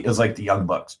spotty. It was like the Young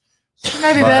Bucks. She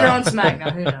might be better on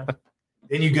SmackDown. Who knows?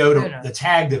 Then you go to the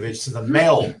tag division, to the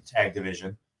male tag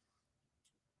division.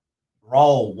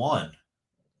 Raw won.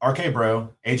 RK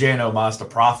Bro, AJ and Omos, the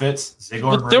Profits,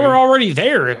 Ziggler and Rude. They were already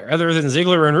there, other than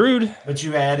Ziggler and Rude. But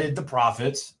you added the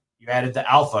Profits. You added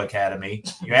the Alpha Academy.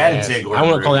 You added Ziggler. I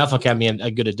wouldn't call the Alpha Academy a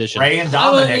good addition. Ray and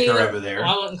Dominic are over there.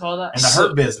 I wouldn't call that. And the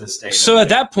Hurt Business stayed. So at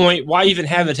that point, why even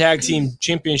have a tag team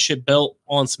championship belt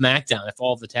on SmackDown if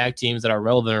all of the tag teams that are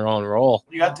relevant are on Raw?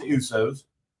 You got the Usos.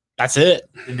 That's it.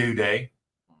 The New Day.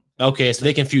 Okay, so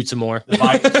they can feud some more. The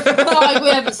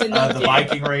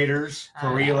Viking Raiders,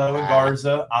 Carrillo and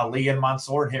Garza, Ali and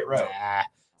Mansoor, and Hit Row.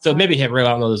 So maybe Hit Row, I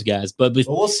don't know those guys. But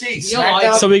we'll see.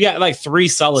 So we got like 3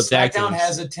 solid tag teams. SmackDown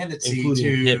has a tendency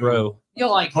to Hit Row.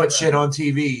 Put shit on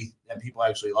TV that people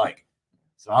actually like.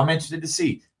 So I'm interested to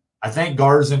see. I think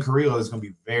Garza and Carrillo is going to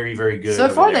be very, very good. So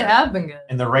far, they have been good.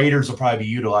 And the Raiders will probably be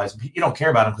utilized. You don't care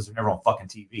about them because they're never on fucking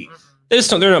TV.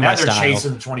 They're not my style. They're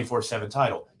chasing the 24/7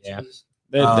 title. Yeah.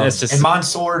 That's just and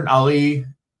Mansoor and Ali.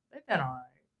 They've been all right.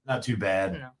 Not too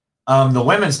bad. No. The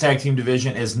women's tag team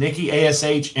division is Nikki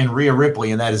ASH and Rhea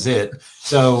Ripley, and that is it.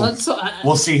 So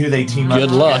we'll see who they team up.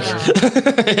 Good luck.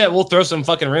 Yeah, we'll throw some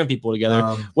fucking random people together.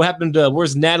 What happened to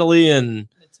where's Natalie and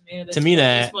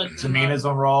Tamina? Tamina's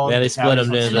on Raw. Yeah, they split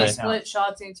them. They split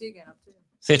Shotzi and Tegan up too.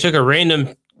 So they took a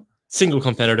random single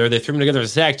competitor, they threw them together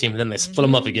as a tag team, and then they split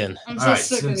them up again. I'm so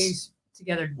sick of these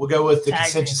together. We'll go with the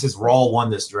consensus is Raw won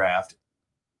this draft.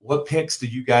 What picks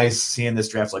did you guys see in this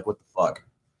draft? Like, what the fuck?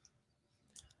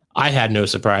 I had no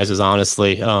surprises,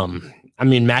 honestly. I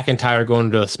mean, McIntyre going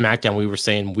to SmackDown, we were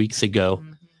saying weeks ago.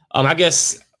 I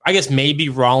guess maybe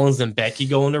Rollins and Becky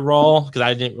going to Raw because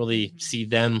I didn't really see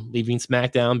them leaving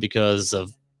SmackDown because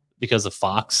of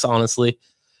Fox, honestly.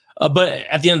 But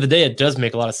at the end of the day, it does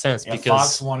make a lot of sense because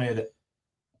Fox wanted.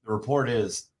 The report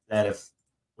is that if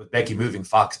with Becky moving,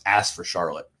 Fox asked for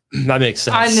Charlotte. That makes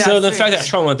sense. So the fact that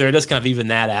Charlotte went there does kind of even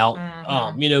that out.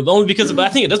 Only because, but I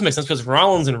think it does make sense because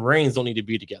Rollins and Reigns don't need to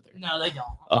be together. No, they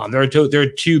don't. They're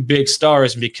two big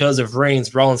stars, and because of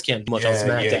Reigns, Rollins can't do much on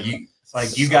SmackDown. It's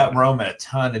like you got Roman a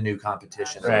ton of new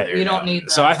competition. Right. You don't need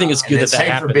that. So I think it's good that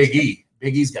happens. For Big E.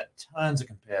 Big E's got tons of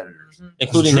competitors,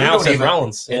 including now Seth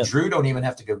Rollins. And Drew don't even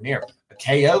have to go near a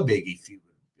KO Big E feud.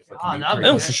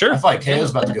 For sure. I feel like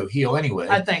KO's about to go heel anyway.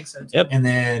 I think so. Yep. And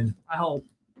then I hope.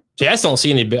 I just don't see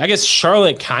any big. I guess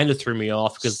Charlotte kind of threw me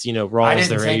off because Raw is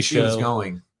their A show. Was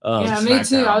going. Me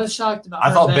too. I was shocked about.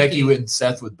 I thought Becky and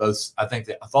Seth would both. I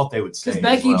thought they would stay. Because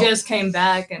Becky just came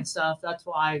back and stuff. That's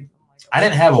why. I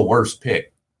didn't have a worse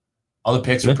pick. All the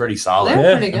picks are pretty solid.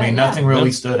 They're pretty good. I mean, nothing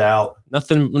really stood out.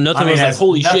 Nothing was like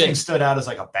holy shit. Nothing stood out as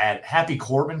like a bad. Happy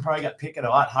Corbin probably got picked a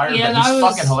lot higher. Yeah, but he's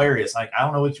fucking hilarious. Like I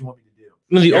don't know what you want me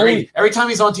to do. Every time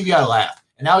he's on TV, I laugh.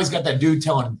 And now he's got that dude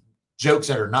telling jokes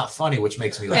that are not funny, which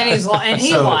makes me laugh. And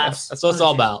he laughs. That's what it's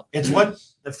all about. It's what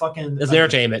the fucking. It's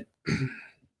entertainment.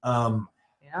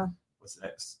 Yeah. What's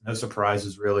next? No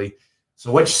surprises, really.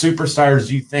 So, which superstars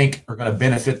do you think are going to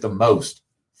benefit the most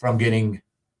from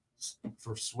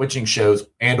for switching shows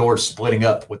and or splitting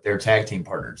up with their tag team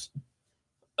partners?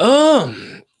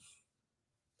 I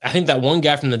think that one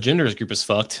guy from the Genders group is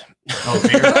fucked. Oh,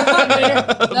 Veer.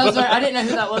 I didn't know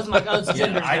who that was. I'm like, it's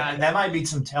Genders guy. That might be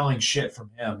some telling shit from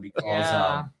him because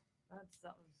that was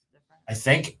different. I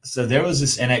think so. There was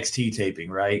this NXT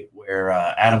taping, right, where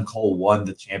Adam Cole won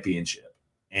the championship,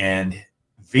 and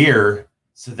Veer.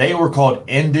 So they were called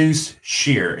Indus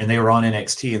Sheer, and they were on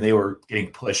NXT, and they were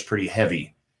getting pushed pretty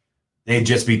heavy. They had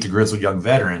just beat the Grizzled Young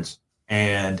Veterans,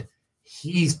 and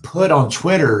he's put on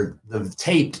Twitter the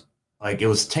taped. Like it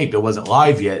was taped. It wasn't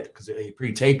live yet because he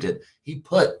pre-taped it. He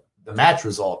put the match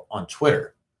result on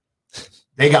Twitter.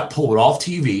 They got pulled off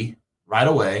TV right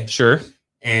away. Sure.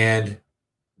 And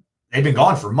they've been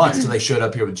gone for months till they showed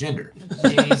up here with Jinder.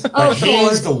 Jeez. But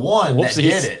he's the one that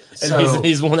did it. So, and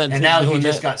he's one that. and now he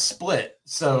just got split.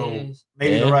 So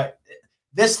maybe the right.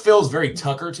 This feels very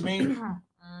Tucker to me.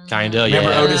 Kinda,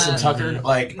 Remember yeah. Otis and Tucker? Mhm.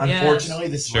 Like, Yes. unfortunately,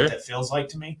 this is Sure. what that feels like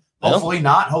to me. Well. Hopefully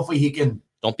not. Hopefully he can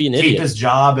Don't be an keep idiot. his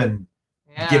job and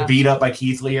Yeah. get beat up by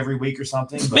Keith Lee every week or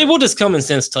something. But, Maybe we'll just common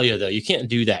sense tell you though. You can't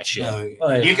do that shit.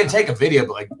 Like, you can take a video,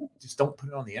 but like, just don't put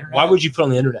it on the internet. why would you put it on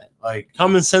the internet? Like,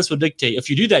 Common sense would dictate. If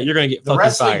you do that, you're gonna get the fucking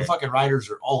wrestling fired. fucking writers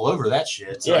are all over that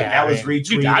shit. So Yeah, like, that was man. retweeted.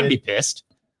 Dude, I'd be pissed.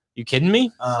 You kidding me?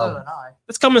 So would I.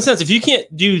 That's common sense. If you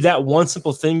can't do that one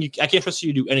simple thing, I can't trust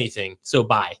you to do anything. So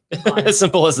bye. Bye. As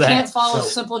simple as that. Can't follow So-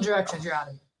 simple directions. You're out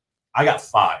of here. I got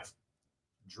 5.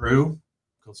 Drew,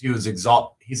 because he's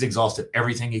exhausted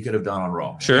everything he could have done on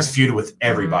Raw. Sure. He's feuded with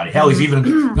everybody. Hell, he's even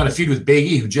going to feud with Big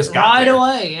E, who just got Right there.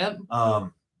 away. Yep.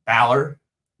 Balor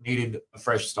needed a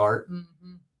fresh start. Mhm.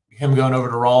 Him going over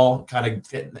to Raw kind of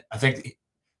fitting. I think the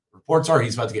reports are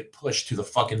he's about to get pushed to the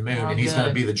fucking moon, Oh, and he's good. going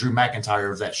to be the Drew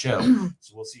McIntyre of that show.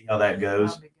 So we'll see how that goes.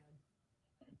 That'll be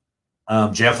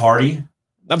good. Jeff Hardy.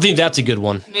 I think that's a good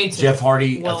one. Me too. Jeff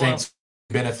Hardy, Well, I think,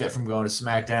 benefit from going to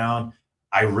SmackDown.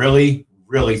 I really,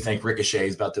 really think Ricochet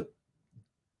is about to.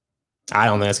 I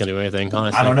don't think that's gonna do anything.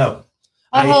 Honestly, I don't know.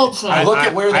 I hope so. I look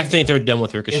at where I they, think they're done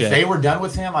with Ricochet. if they were done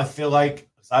with him, I feel like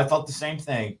I thought the same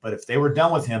thing. But if they were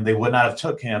done with him, they would not have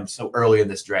took him so early in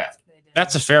this draft.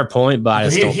 That's a fair point, but I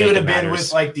just He, don't he think would it have been matters.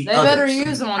 with like the They better others.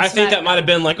 use him on I think that SmackDown. might have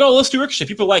been like, oh, let's do Ricochet.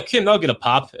 People like him, they'll get a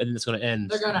pop, and then it's going to end.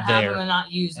 They're going to have there. him and not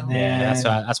use him. And then- Yeah, that's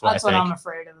what That's I what think. I'm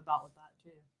afraid of about with that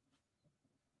too.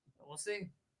 But we'll see.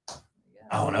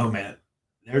 I don't know, man.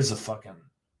 There's a fucking.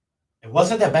 It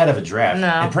wasn't that bad of a draft.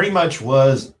 No. It pretty much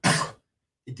was.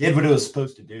 It did what it was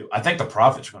supposed to do. I think the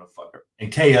Profit's going to fuck her.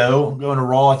 And KO going to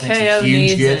Raw, I think, is KO a huge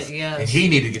needs gift. it, yes. And he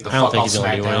needed to get the I don't fuck think off he's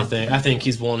going to do SmackDown. anything. I think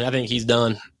he's won. I think he's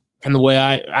done. And the way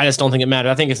I just don't think it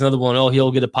matters. I think it's another one. Oh,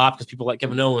 he'll get a pop because people like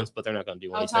Kevin Owens, but they're not going to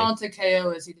do How anything. talented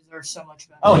KO is, he deserves so much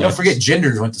better. Oh, and Yeah. don't forget,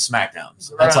 Genders went to SmackDown.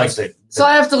 So that's like the. So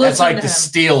I have to That's listen like to the him.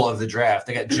 steal of the draft.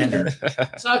 They got Gender.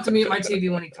 So I have to mute my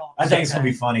TV when he talks. I think it's gonna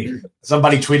be funny.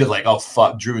 Somebody tweeted like, "Oh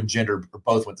fuck, Drew and Gender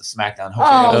both went to SmackDown." Hopefully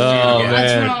Oh, they'll feud Oh, again."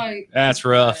 that's man. right. That's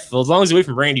rough. Well, as long as he's away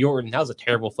from Randy Orton, that was a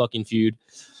terrible fucking feud.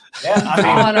 Yeah, I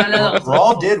God, I mean, know.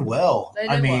 Raw did well. They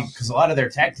I did mean, well. because a lot of their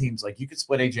tag teams, like you could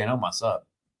split AJ and Omos up.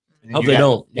 And then Hope you they got-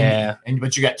 don't. Yeah.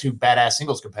 but you got 2 badass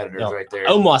singles competitors No. right there.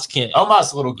 Omos can't.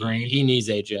 Omos a little green, He needs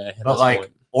AJ. at but this like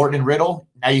point. Orton and Riddle,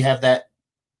 now you have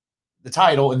the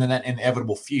title, and then that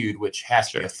inevitable feud, which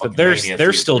has to be a fucking But they're Mania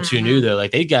they're feud. still too new though.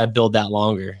 Like they got to build that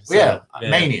longer. So, Yeah,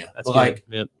 Mania. That's But good. like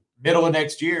Yep. middle of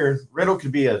next year, Riddle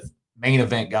could be a main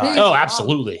event guy. Oh,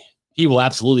 absolutely. He will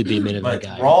absolutely be a minute But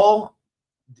guy. Raw,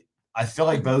 I feel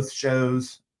like both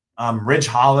shows, Ridge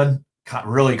Holland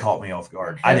really caught me off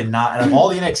guard. I did not, out of all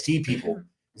the NXT people,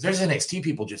 because there's NXT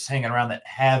people just hanging around that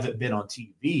haven't been on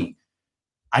TV.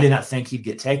 I did not think he'd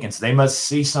get taken. So they must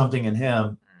see something in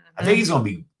him. I think he's going to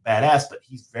be badass, but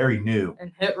he's very new.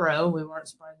 And Hit Row, we weren't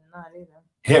surprised in that either.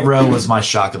 Hit Row was my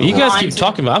shock of the You whole guys thing. keep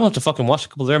talking about. I'm gonna have to fucking watch a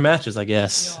couple of their matches. I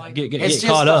guess Yeah, like- get It's just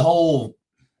caught the up. whole.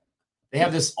 They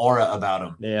have this aura about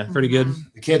them. Yeah, pretty good.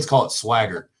 Mhm. The kids call it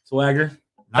swagger. Swagger.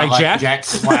 Not Like Jack? Jack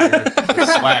Swagger. but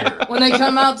swagger. When they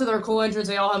come out to their cool entrance,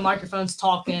 they all have microphones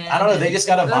talking. I don't know. They just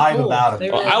got a They're vibe cool. about them. They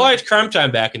Well, really I do. liked Crime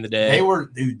Time back in the day. They were,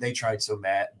 dude. They tried so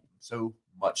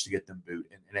much to get them boot,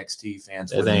 and NXT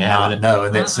fans They would ain't not having it. know.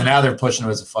 And then, so now they're pushing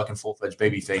them as a fucking full fledged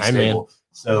babyface I mean, stable.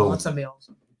 So That's gonna be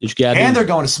awesome. You just gotta and do- they're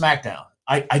going to SmackDown.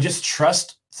 I just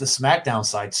trust the SmackDown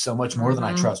side so much more than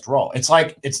I Mhm. trust Raw. It's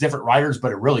like it's different writers,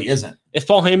 but it really isn't. if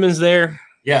Paul Heyman's there,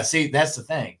 Yeah, see, that's the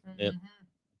thing. Yep. Mhm.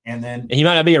 And then and he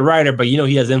might not be a writer, but you know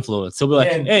he has influence. He'll be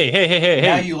like, And hey,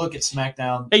 now hey, you look at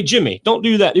SmackDown. hey, Jimmy, don't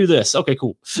do that. Do this. Okay,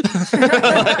 cool.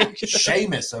 Like-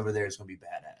 Sheamus over there is going to be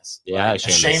badass. Yeah, I like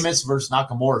A Sheamus versus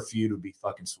Nakamura feud would be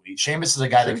fucking sweet. Sheamus is a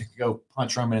guy that could go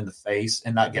punch Roman in the face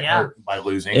and not get Yeah. hurt by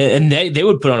losing. and they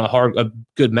would put on a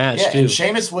good match Yeah, too. and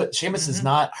Sheamus is Mhm.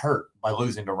 not hurt by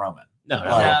losing to Roman. No, Like,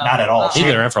 no, not at all. he's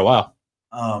been around for a while.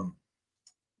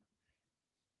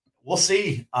 We'll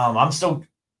see. I'm still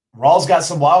Raw's got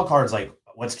some wild cards. Like,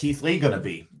 what's Keith Lee going to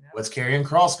be? What's Karrion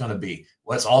Kross going to be?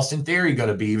 What's Austin Theory going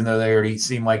to be? Even though they already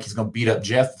seem like he's going to beat up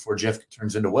Jeff before Jeff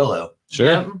turns into Willow. Sure.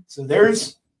 Yep. So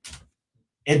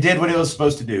it did what it was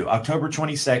supposed to do. October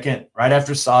 22nd, right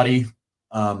after Saudi.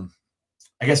 I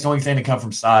guess the only thing to come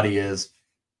from Saudi is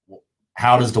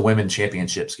how does the women's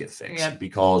championships get fixed? Yep.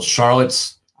 Because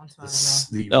Charlotte's I'm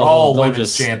sorry, the They'll- Raw they'll women's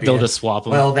just- champion. They'll just swap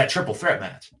them. Well, that triple threat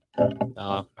match.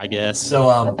 I guess.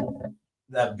 So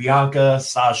that Bianca,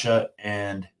 Sasha,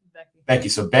 and no. Becky.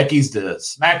 So Becky's the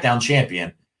SmackDown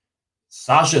champion.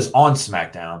 Sasha's on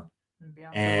SmackDown.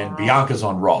 and Bianca's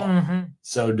on Raw. Mm-hmm.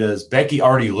 So does Becky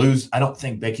already lose? I don't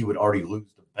think Becky would already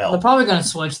lose the belt. They're probably going to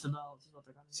switch the belts.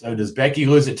 So does Becky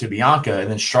lose it to Bianca, and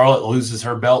then Charlotte loses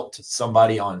her belt to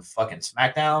somebody on fucking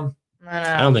SmackDown?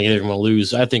 I don't think they're going to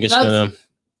lose. I think it's going to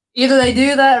either they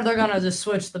do that or they're going to just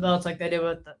switch the belts like they did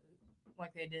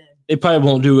like they did. They probably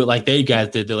won't do it like they guys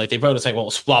did. They're like they probably just like,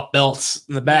 well, swap belts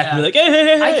in the back and be like,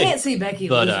 hey. I can't see Becky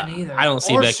losing either. I don't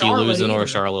see Becky Charlotte losing either. or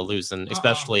Charlotte losing,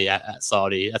 especially at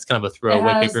Saudi. That's kind of a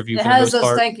throwaway pay-per-view for the It has most us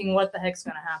part. thinking what the heck's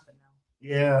going to happen now.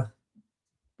 Yeah.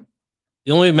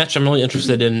 The only match I'm really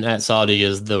interested in at Saudi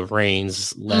is the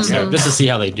Reigns Lesnar, just to see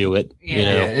how they do it. Yeah. You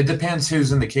know, It depends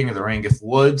who's in the King of the Ring. If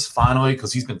Woods finally,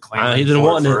 because he's been claiming he's been for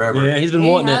wanting it forever. it. Yeah, he's been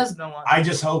wanting it. I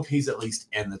just hope he's at least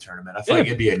in the tournament. I feel like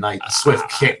it'd be a nice swift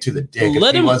kick to the dick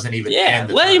if he wasn't even in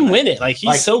the let him tournament. win it. Like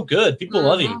he's so good. People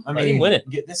love him. I Let him win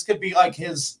it. This could be like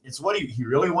his. It's what he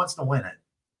really wants to win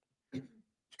it.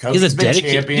 He's a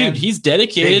dedicated dude. He's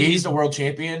dedicated. He's the world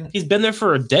champion. He's been there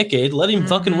for a decade. Let him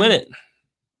fucking win it.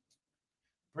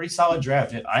 Pretty solid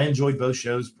draft. I enjoyed both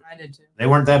shows. I did too. They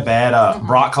weren't that bad.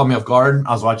 Brock caught me off guard.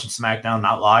 I was watching SmackDown,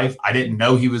 not live. I didn't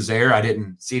know he was there. I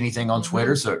didn't see anything on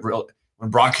Twitter. So when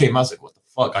Brock came, I was like, "What the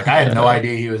fuck?" Like I had no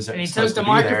idea he was. And he supposed took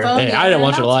the to be microphone. there. Hey, I didn't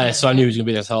watch it live, so I knew he was gonna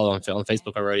be there on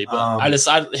Facebook already.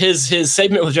 But his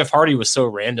segment with Jeff Hardy was so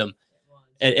random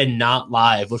and not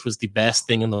live, which was the best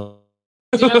thing in the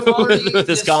Jeff Hardy with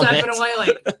this just stepping comment. away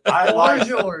like I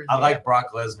yours. like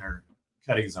Brock Lesnar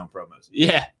cutting his own promos.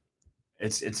 Yeah.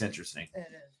 It's interesting.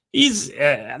 He's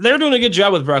they're doing a good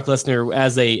job with Brock Lesnar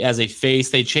as a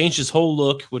face. They changed his whole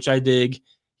look, which I dig.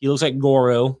 He looks like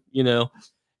Goro, you know,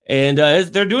 and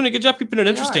they're doing a good job keeping it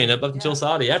interesting up until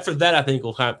Saudi. After that, I think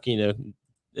we'll have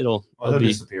it'll be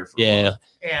disappear. For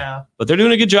yeah. But they're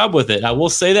doing a good job with it. I will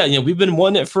say that we've been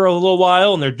wanting it for a little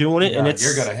while, and they're doing it, and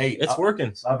you're gonna hate. It's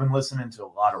working. So I've been listening to a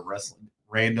lot of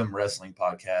random wrestling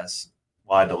podcasts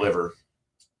while I deliver,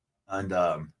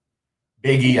 and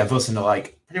Big E, I've listened to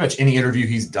like pretty much any interview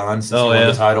he's done since he won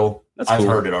the title. I've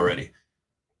heard it already.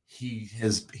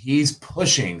 He's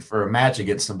pushing for a match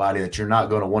against somebody that you're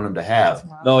not going to want him to have.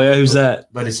 Oh yeah, who's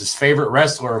that? But it's his favorite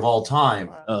wrestler of all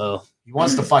time. Oh, he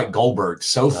wants to fight Goldberg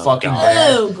so fucking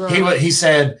bad. He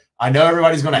said, "I know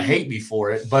everybody's going to hate me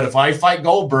for it, but if I fight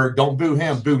Goldberg, don't boo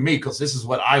him, boo me, because this is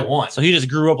what I want." So he just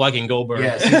grew up liking Goldberg.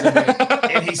 Yes,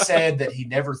 and he said that he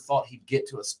never thought he'd get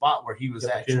to a spot where he was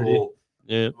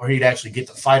where he'd actually get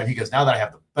to fight him. He goes, "Now that I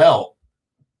have the belt,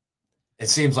 it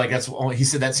seems like he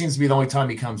said that seems to be the only time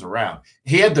he comes around."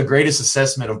 He had the greatest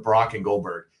assessment of Brock and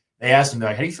Goldberg. They asked him, they're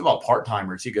like, "How do you feel about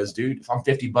part-timers?" He goes, "Dude, if I'm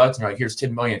 $50 and you're like, here's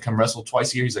 $10 million, come wrestle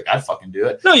twice a year," he's like, "I'd fucking do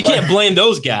it." No, you can't blame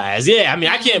those guys. Yeah, I mean,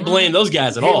 I can't blame those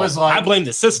guys at all. Was like, I blame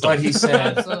the system. But he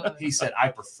said,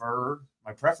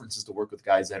 my preference is to work with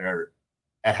guys that are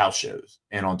at house shows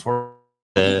and on tour.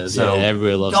 So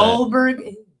everybody loves Goldberg.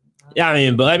 that. Yeah, I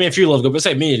mean, if you love Goldberg,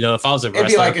 say me, if I was a wrestler,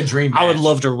 it'd be like a dream match. I would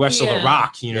love to wrestle The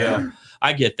Rock.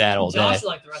 I get that all day. Josh would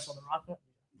like to wrestle The Rock.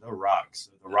 The Rock.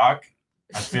 So The Rock,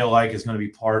 I feel like is going to be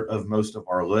part of most of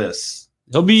our lists.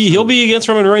 He'll be against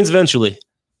Roman Reigns eventually.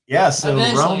 Yeah. So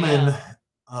Roman,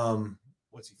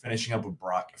 what's he finishing up with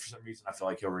Brock? For some reason, I feel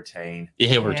like he'll retain. Yeah,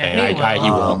 he'll retain. He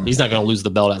will. He's not going to lose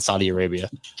the belt at Saudi Arabia.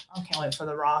 I can't wait for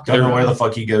The Rock. Don't know where the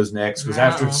fuck he goes next, because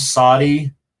after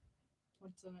Saudi,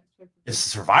 it's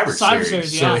Survivor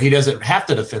Series, so he doesn't have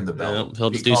to defend the belt. He'll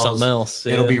just do something else.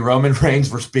 It'll be Roman Reigns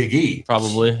versus Big E,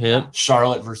 probably. Yeah.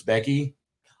 Charlotte versus Becky.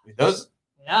 That's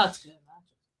good.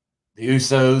 The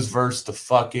Usos versus the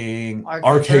fucking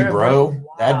RK Bro.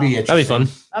 Wow. That'd be interesting. That'd be fun.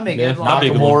 That'd be a good one.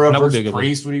 Nakamura versus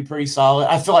Priest would be pretty solid.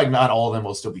 I feel like not all of them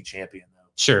will still be champion though.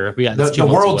 Sure. Yeah. The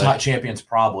world champions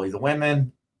probably. The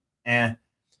women, the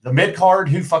mid card,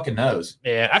 who fucking knows?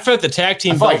 Yeah, I feel like the tag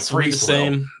team belts will be the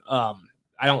same.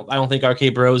 I don't think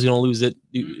RK Bro is going to lose it.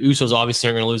 The Usos obviously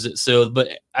aren't going to lose it. So,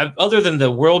 but other than the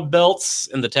world belts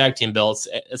and the tag team belts,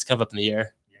 it's kind of up in the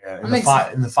air. Yeah, I'm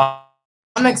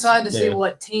excited to see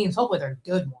what teams. Hopefully, they're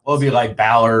good ones. Well, it'll be like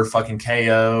Balor, fucking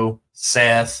KO,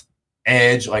 Seth,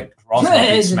 Edge. Like Raw's going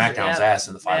to beat SmackDown's ass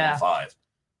in the 5-on-5.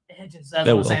 Edge and Seth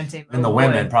on the same team. And the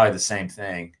women, probably the same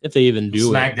thing. If they even do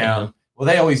SmackDown. Well,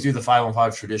 they always do the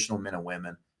 5-on-5 traditional men and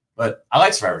women. But I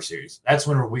like Survivor Series. That's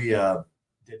when we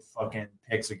did fucking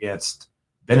picks against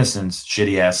Benison's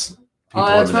shitty ass. Oh,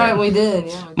 that's right, we did.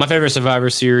 Yeah. My favorite Survivor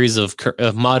Series of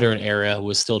modern era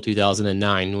was still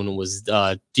 2009 when it was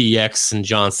DX and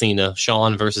John Cena,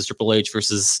 Shawn versus Triple H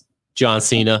versus John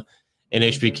Cena, and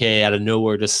HBK out of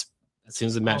nowhere just as soon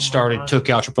as the match started took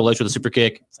out Triple H with a super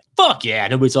kick. It's like, fuck yeah,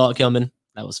 nobody saw it coming.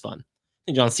 That was fun. I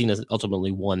think John Cena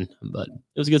ultimately won, but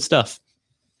it was good stuff.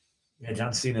 Yeah,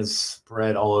 John Cena's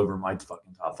spread all over my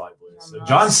fucking top 5 list. So I'm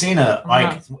John not- Cena, I'm like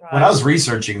not surprised. when I was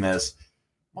researching this,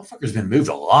 motherfucker's been moved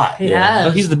a lot. He has.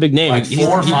 Oh, he's the big name. Like He's-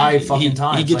 4 or he- 5 he- fucking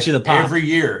times. He gets like you the pop every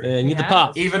year. and you get the Yeah.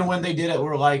 pop. Even when they did it,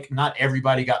 we're like, not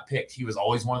everybody got picked. He was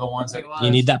always one of the ones that.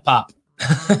 You need that pop.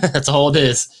 That's all it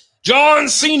is. John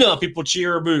Cena, people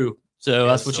cheer or boo. So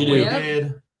that's what So you do. We Yeah.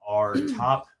 did our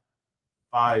top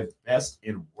 5 best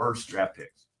and worst draft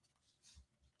picks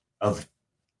of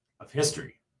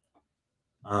history.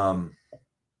 Go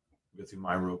through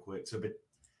mine real quick. So, but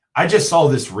I just saw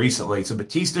this recently. So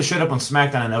Batista showed up on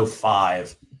SmackDown in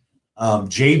 05.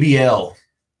 JBL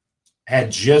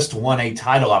had just won a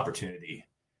title opportunity,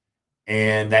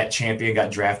 and that champion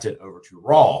got drafted over to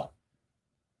Raw.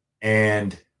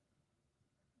 And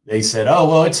they said, "Oh,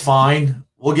 well, it's fine.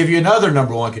 We'll give you another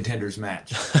number 1 contenders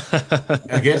match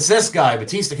against this guy."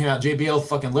 Batista came out. JBL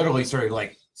fucking literally started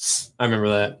like I remember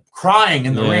that. crying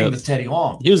in the Yeah. ring with Teddy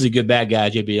Long. He was a good bad guy,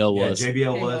 JBL Yeah, was.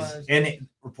 JBL He was. was. And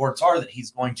reports are that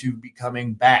he's going to be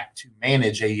coming back to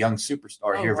manage a young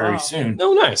superstar Oh, here wow. very soon.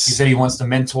 Oh, He nice. said he wants to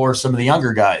mentor some of the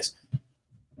younger guys.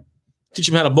 Teach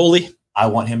him how to bully. I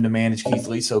want him to manage Keith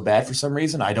Lee so bad for some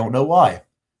reason. I don't know why.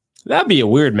 That'd be a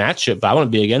weird matchup, but I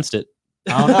wouldn't be against it.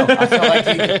 I don't know. I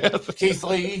feel like Keith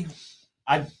Lee,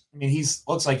 I mean, he's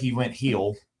looks like he went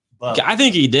heel, but I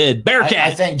think he did. Bearcat.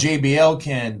 I think JBL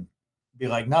can be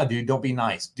like, "No, dude, don't be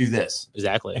nice. Do this,"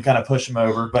 Exactly. and kind of push him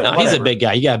over. But No, he's a whatever. big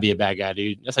guy. You gotta be a bad guy,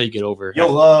 dude. That's how you get over.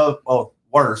 You'll love. Well,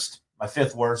 worst. My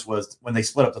 5th worst was when they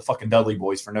split up the fucking Dudley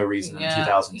Boys for no reason in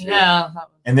 2002. Yeah.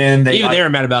 And then they Even they were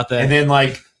mad about that. and then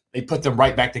like they put them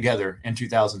right back together in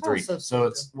 2003. Oh, So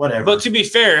it's whatever. But to be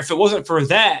fair, if it wasn't for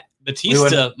that, We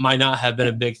Batista might not have been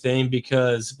a big thing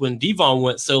because when Devon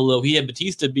went solo, he had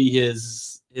Batista be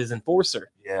his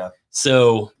enforcer. yeah.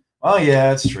 So Oh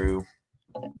yeah, it's true.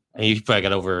 and he probably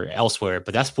got over elsewhere.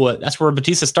 But that's where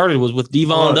Batista started was with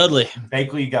Devon Look. Dudley.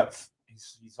 Bakley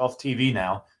he's off TV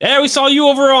now. Yeah, we saw you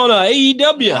over on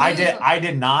AEW. I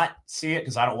did not see it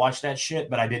because I don't watch that shit,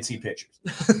 but I did see pictures.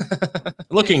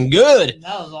 Looking good.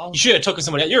 That was You awesome. should have taken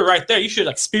somebody out. You're right there. You should have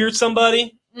like speared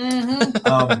somebody.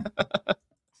 Mm-hmm.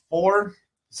 4.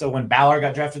 So when Balor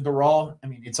got drafted to Raw, I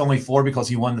mean it's only 4 because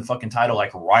he won the fucking title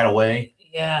like right away.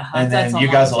 Yeah. And that's then you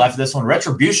all guys I'm will laugh at this one.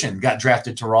 Retribution got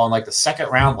drafted to Raw in like the 2nd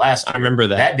round last I year. remember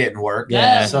that. That didn't work.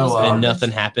 Yeah. So And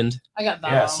nothing happened. I got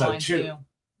that Yeah, on so mine two- too.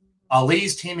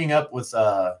 Ali's teaming up with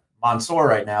Mansoor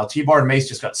right now. T-Bar and Mace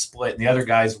just got split, and the other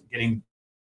guy's getting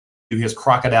to his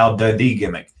Crocodile Dundee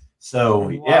gimmick. So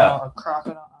yeah, Wow, a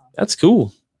crocodile. That's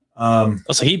cool. um,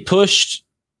 So he pushed.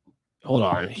 Hold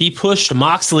on. He pushed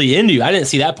Moxley into you. I didn't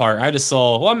see that part. I just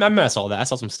saw. Well, I mean, I saw that. I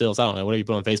saw some stills. I don't know. Whatever you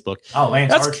put on Facebook. oh Lance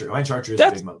That's- Archer. Lance Archer is a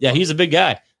That's big motherfucker. yeah. He's a big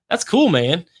guy. That's cool,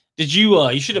 man. Did you?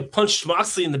 You should have punched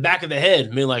Moxley in the back of the head.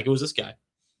 I mean, like it was this guy.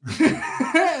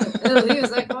 It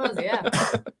was that close, yeah.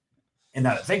 And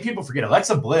I think people forget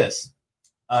Alexa Bliss.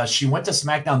 She went to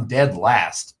SmackDown dead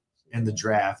last in the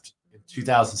draft in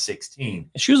 2016.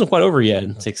 She wasn't quite over yet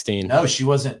in 16. No, she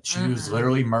wasn't. She was Mm-mm.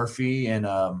 literally Murphy, and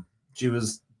she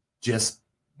was just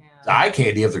the Yeah. eye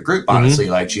candy of the group. Honestly,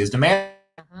 like she is the man.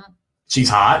 Mhm. She's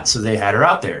hot, so they had her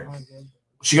out there. Oh, good.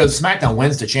 She goes to SmackDown,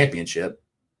 wins the championship,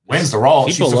 wins the Raw.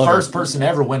 People She's the love her. first person to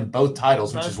ever win both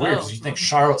titles, which Both is weird because titles. you think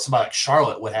somebody like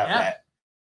Charlotte would have Yeah. that.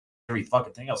 Every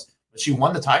fucking thing else, but she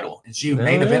won the title and she Yeah,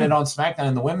 main yeah. evented on SmackDown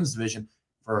in the women's division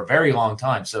for a very long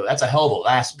time. So that's a hell of a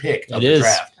last pick of It the is.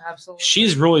 draft. Absolutely.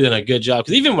 She's really done a good job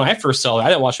because even when I first saw her, I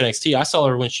didn't watch NXT. I saw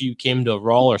her when she came to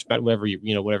Raw or whatever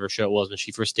whatever show it was when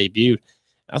she first debuted.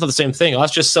 I thought the same thing. Oh,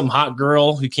 that's just some hot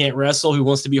girl who can't wrestle who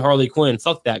wants to be Harley Quinn.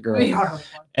 Fuck that girl. We are.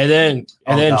 And then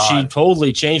Oh, she God.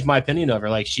 totally changed my opinion of her.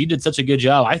 Like she did such a good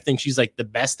job. I think she's like the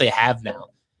best they have now.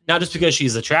 Not just because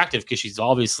she's attractive, because she's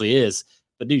obviously is,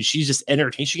 but dude, she's just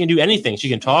entertaining. She can do anything. She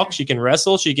can talk. She can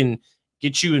wrestle. She can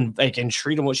get you and like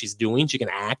intrigued on what she's doing. She can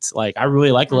act. Like I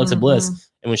really like Alexa Bliss.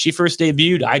 And when she first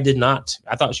debuted, I did not.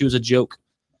 I thought she was a joke.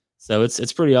 So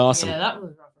it's pretty awesome. Yeah, that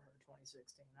was rough for her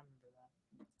 2016. I remember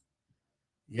that.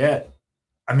 Yeah.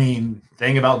 I mean,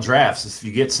 thing about drafts is if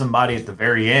you get somebody at the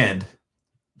very end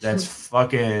that's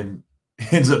fucking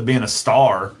ends up being a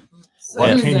star,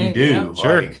 what Yeah. can you do?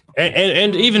 Sure. Like,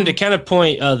 And even to kind of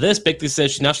point this, Bickley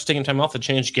says she's taking time off to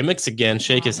change gimmicks again.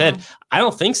 Shake his head. I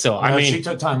don't think so. I mean, she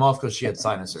took time off because she had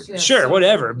sinus surgery. Yeah. sure,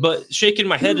 whatever. But shaking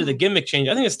my head to the gimmick change,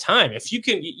 I think it's time. If you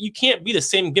can't be the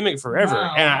same gimmick forever.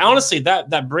 No. And I, honestly,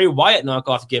 that Bray Wyatt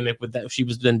knockoff gimmick with that she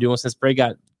was been doing since Bray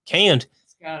got canned,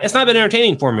 it's not been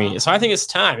entertaining for me. So I think it's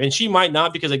time. And she might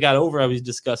not because it got over as we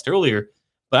discussed earlier.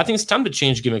 But I think it's time to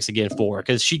change gimmicks again for her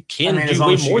because she can as do long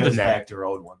way as she more goes than that. back to her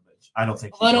old one, but I don't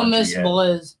think. she's Little going to Miss yet.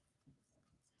 Bliss.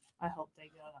 I hope they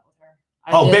go that with her.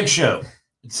 I Oh, did- Big Show.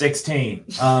 16.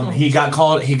 He got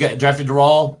called. He got drafted to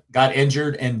Raw, got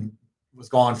injured, and was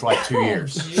gone for like 2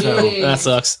 years. So That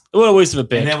sucks. What a waste of a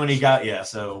pick. and then when he got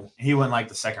so he went like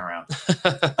the second round.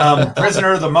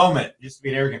 Prisoner of the moment, used to be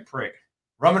an arrogant prick.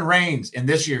 Roman Reigns in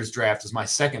this year's draft is my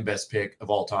second best pick of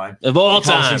all time. Of all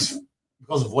time.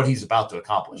 Because of what he's about to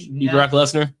accomplish. Brock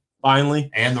Lesnar,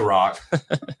 finally. And The Rock.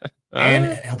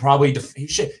 And he'll probably he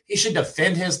should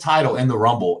defend his title in the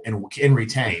Rumble and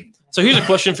retain. So here's a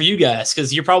question for you guys,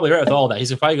 because you're probably right with all that.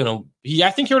 He's probably going to.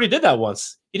 I think he already did that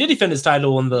once. He did defend his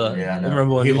title in the. Yeah, in the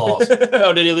Rumble. He lost.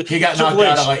 Oh, did he lose? He got Triple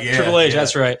knocked H. out. Triple H.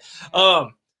 That's right.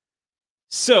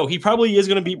 So he probably is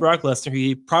going to beat Brock Lesnar.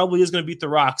 He probably is going to beat The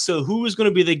Rock. So who is going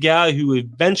to be the guy who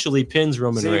eventually pins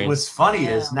Roman Reigns? What's funny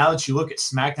is now that you look at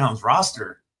SmackDown's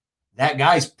roster, that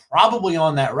guy's probably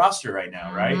on that roster right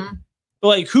now, right? But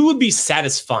like, who would be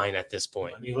satisfying at this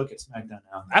point? Let me look at SmackDown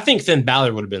now. I think Finn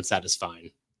Balor would have been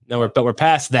satisfying. No, but we're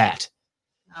past that.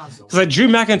 Because like Drew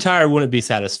McIntyre wouldn't be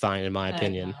satisfying in my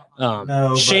opinion.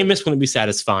 No, Sheamus wouldn't be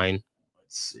satisfying.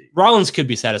 Let's see. Rollins could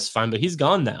be satisfying, but he's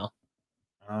gone now.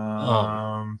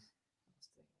 I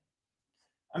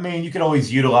mean, you could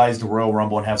always utilize the Royal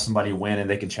Rumble and have somebody win, and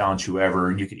they can challenge whoever,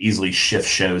 and you could easily shift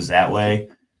shows that way.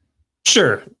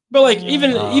 Sure, but like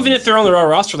even if they're on the Raw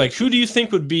roster, like who do you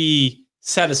think would be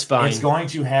satisfying? It's going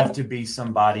to have to be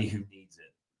somebody who needs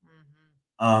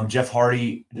it. Jeff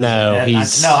Hardy. No,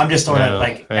 I'm just throwing it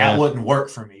like that wouldn't work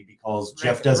for me because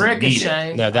Jeff doesn't need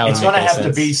it. No, that it's going to have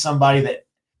to be somebody that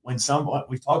we've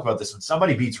talked about this. When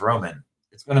somebody beats Roman,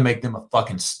 it's going to make them a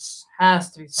fucking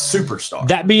has to be superstar.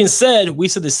 That being said, we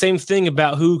said the same thing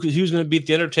about who's going to beat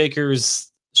the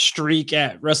Undertaker's streak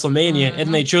at WrestleMania,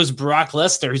 and they chose Brock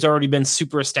Lesnar, who's already been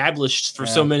super established for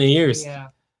so many years. Yeah.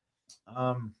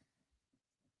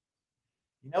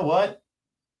 You know what?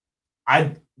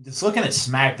 I just looking at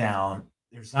SmackDown.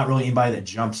 There's not really anybody that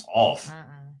jumps off.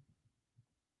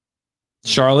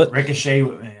 Charlotte, Ricochet.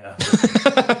 Yeah.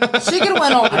 She could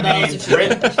win all the belts.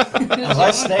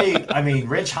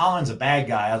 Rich Holland's a bad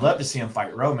guy. I'd love to see him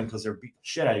fight Roman because they're beating the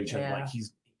shit out of each other. Yeah. Like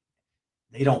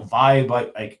they don't vibe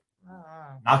like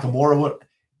Nakamura would.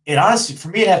 It honestly, for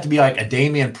me, it'd have to be like a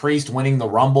Damian Priest winning the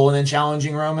Rumble and then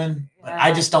challenging Roman. But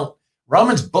I just don't.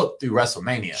 Roman's booked through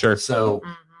WrestleMania. Sure. So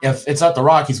if it's not The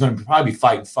Rock, he's going to probably be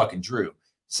fighting fucking Drew.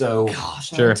 So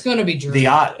it's going to be Drew.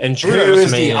 And Drew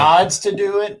is the odds to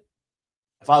do it.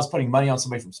 If I was putting money on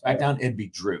somebody from SmackDown, it'd be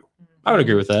Drew. I would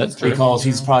agree with that because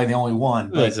he's probably the only one.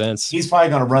 Makes sense. He's probably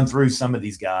going to run through some of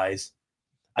these guys.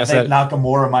 I think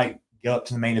Nakamura might go up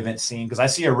to the main event scene because I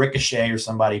see a Ricochet or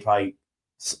somebody probably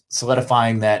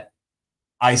solidifying that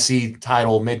IC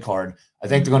title mid card. I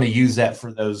think they're going to use that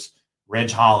for those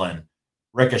Ridge Holland,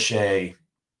 Ricochet,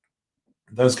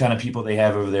 those kind of people they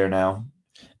have over there now.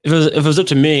 If it was up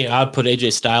to me, I'd put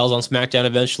AJ Styles on SmackDown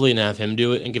eventually and have him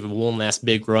do it and give him one last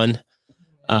big run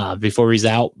before he's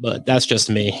out. But that's just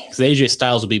me because AJ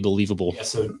Styles will be believable. Yeah,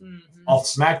 so off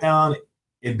SmackDown,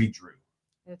 it'd be Drew.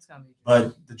 It's gonna be Drew.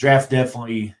 But the draft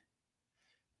definitely,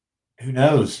 who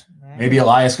knows? Maybe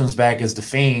Elias comes back as the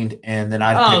Fiend, and then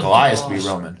I'd pick Elias to be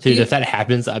Roman. Dude, if that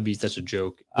happens, I'd be such a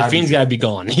joke. The Fiend's got to be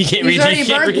gone. He's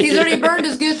already burned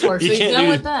his good horse, so he's done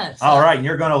with that. So. All right, and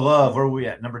you're going to love, where are we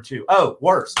at? Number 2. Oh,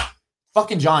 worse.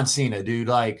 Fucking John Cena, dude.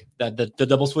 Like the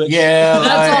double switch? Yeah.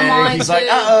 That's on mine, he's too. like,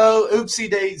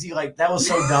 oopsie daisy. Like, that was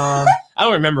so dumb. I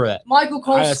don't remember that. Michael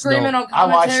Cole screaming on commentary. I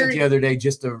watched it the other day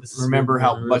just to remember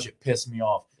how much it pissed me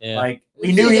off. Yeah. Like,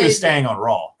 we knew he was staying on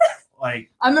Raw.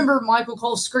 Like, I remember Michael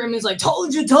Cole screaming. He's like,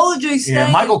 "Told you, he's staying."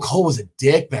 Yeah, Michael Cole was a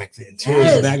dick back then too. Yes.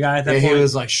 He was a bad guy at that point. He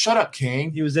was like, "Shut up, King."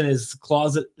 He was in his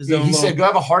closet. He said, "Go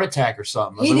have a heart attack or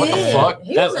something." I was like, "What the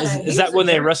fuck?" Is that when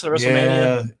they wrestled at WrestleMania?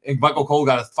 Yeah, and Michael Cole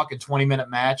got a fucking 20-minute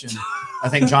match, and I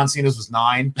think John Cena's was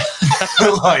 9.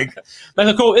 Like,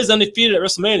 Michael Cole is undefeated at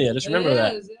WrestleMania. Just remember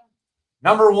that. Yeah.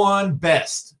 Number 1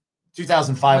 best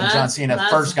 2005 when John Cena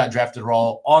first got drafted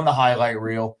Raw on the highlight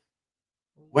reel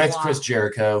with Chris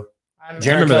Jericho.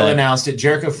 Jericho announced it.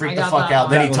 Jericho freaked the fuck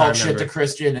out. Then he talked shit to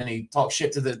Christian, and he talked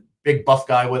shit to the big buff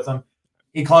guy with him.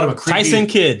 He called him a creepy Tyson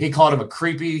Kidd. He called him a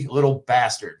creepy little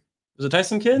bastard. Was it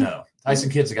Tyson Kidd? No, Tyson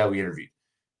Kidd's the guy we interviewed.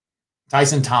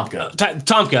 Tyson Tomko.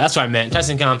 Tomko, that's what I meant.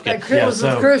 Tyson Tomko. That was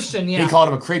with Christian. Yeah, he called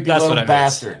him a creepy little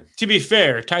bastard. To be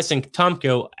fair, Tyson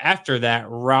Tomko after that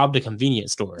robbed a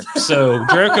convenience store, so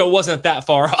Jericho wasn't that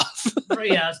far off.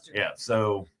 Yeah.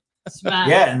 So Smack.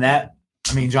 yeah, and that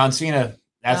John Cena.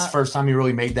 That's the first time he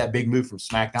really made that big move from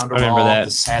SmackDown to Raw. I remember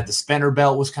that. Had the spinner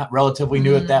belt was relatively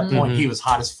new at that point. He was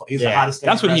hot as fuck. He's the hottest thing.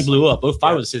 That's when he blew up.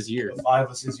 05 was his year. 05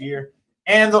 was his year.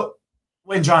 And the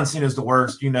when John Cena's the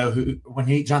worst, you know who. When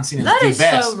John Cena's That the is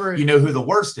best, so rude. you know who the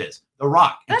worst is. The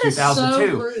Rock in That is so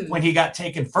 2002, rude. when he got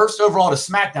taken first overall to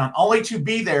SmackDown, only to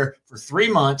be there for 3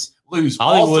 months, lose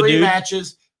all Hollywood, 3 dude.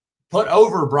 matches, put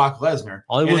over Brock Lesnar,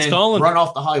 Hollywood's and then calling. run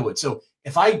off the Hollywood. So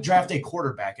if I draft a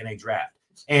quarterback in a draft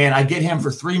and I get him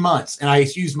for 3 months and I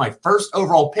use my first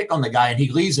overall pick on the guy and he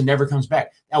leaves and never comes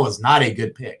back, that was not a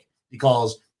good pick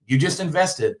because you just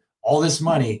invested all this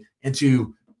money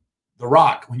into The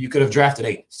Rock when you could have drafted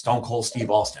a Stone Cold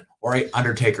Steve Austin or a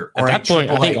Undertaker or At that a point,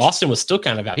 I Triple think H. Austin was still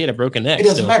kind of out. He had a broken neck. It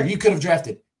doesn't still. matter. You could have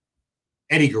drafted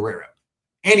Eddie Guerrero,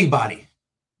 anybody,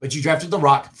 but you drafted The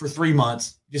Rock for 3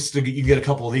 months just to you get a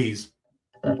couple of these.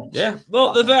 Yeah.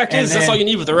 Well, the fact And is, that's then all you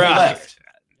need with the he Rock. left.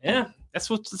 Yeah. That's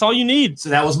all you need. So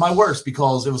that was my worst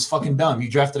because it was fucking dumb. You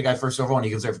drafted a guy first overall and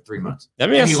he goes there for 3 months. I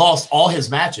mean, And he that's, lost all his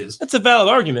matches. that's a valid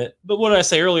argument. But what did I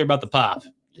say earlier about the pop?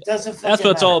 It doesn't. That's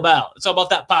what it's all about. It's all about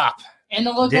that pop. And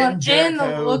the look Didn't on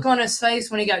Jericho- the look on his face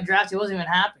when he got drafted, he wasn't even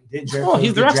happy. Oh,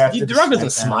 he's the Rock. The Rock doesn't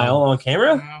smile on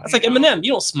camera. That's like Eminem.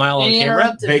 You don't smile on And he camera.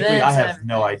 interrupted Vaguely, Vince I and have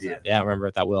no everything. idea. Yeah, I remember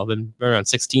it that well. I've been around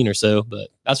 16 or so, but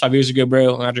that's 5 years ago,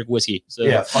 bro. I drink whiskey. So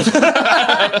Yeah, fuck it.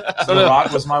 I So don't The know.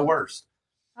 Rock was my worst.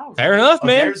 Oh, Fair enough, Oh,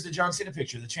 man. there's the John Cena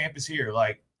picture. The champ is here.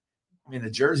 Like, I mean, the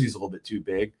jersey's a little bit too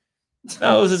big.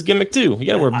 That was his gimmick too. You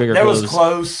got to wear bigger That clothes. was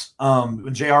close.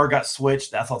 When JR got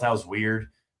switched, I thought that was weird.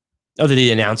 Oh,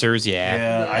 the announcers, yeah.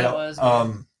 Yeah, I it don't.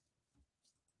 was.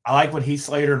 I like when Heath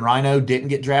Slater and Rhino didn't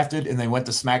get drafted, and they went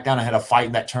to SmackDown and had a fight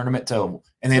in that tournament and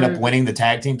they ended up True. winning the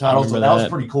tag team titles. So remember that was a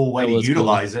that. pretty cool way That to was cool.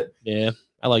 utilize it. Yeah,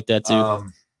 I like that too.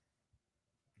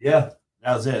 Yeah,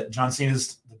 that was it. John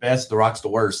Cena's the best. The Rock's the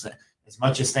worst. As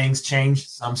much as things change,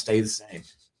 some stay the same.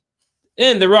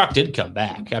 And The Rock did come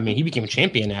back. I mean, he became a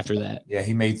champion after that. Yeah,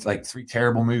 he made like 3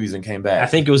 terrible movies and came back. I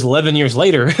think it was 11 years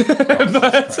later.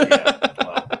 But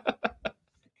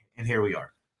And here we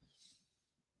are.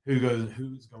 Who's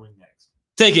going next?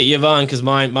 take it, Yvonne, because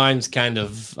mine's kind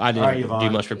of I didn't All right, do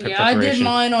Yvonne. much Yeah, I preparation. did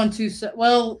mine on two.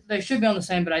 Well, they should be on the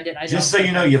same, but I didn't. Just so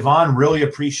you know, Yvonne really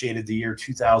appreciated the year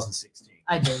 2016.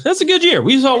 I did. That's a good year.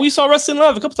 We saw Wrestling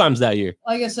Live a couple times that year.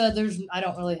 Like I said, I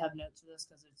don't really have notes for this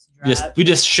because it's draft. We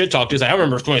just shit talked. Like, I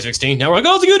remember 2016. Now we're like,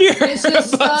 oh, it's a good year. It's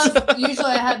just But- stuff.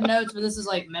 Usually I have notes, but this is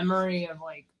like memory of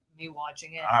like me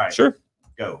watching it. All right, Sure.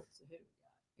 go.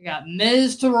 We got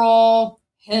Miz to Raw,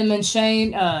 him and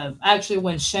Shane. Actually,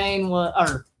 when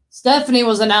Stephanie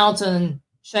was announcing,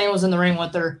 Shane was in the ring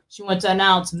with her. She went to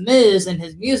announce Miz, and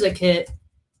his music hit.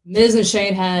 Miz and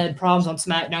Shane had problems on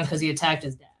SmackDown because he attacked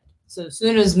his dad. So as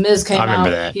soon as Miz came I remember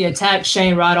out, that. he attacked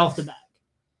Shane right off the back.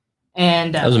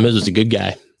 And That was Miz was a good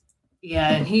guy.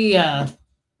 yeah, and he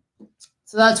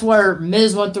so that's where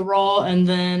Miz went to Raw, and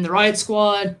then the Riot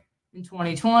Squad in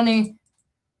 2020.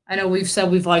 I know we've said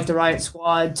we've liked the Riot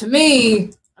Squad. To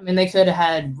me, I mean, they could have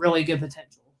had really good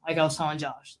potential. Like I was telling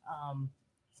Josh,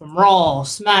 from Raw,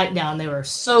 SmackDown, they were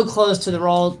so close to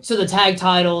the tag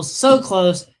titles, so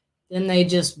close. Then they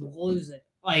just lose it.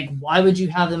 Like, why would you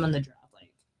have them in the draft?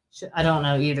 Like, I don't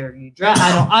know either. You draft.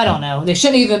 I don't know. They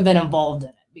shouldn't even been involved in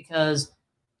it because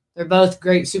they're both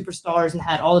great superstars and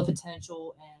had all the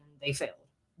potential, and they failed.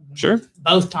 Sure.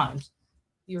 Both times.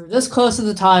 You were this close to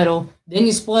the title, then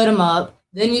you split them up,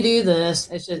 then you do this.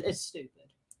 It's stupid.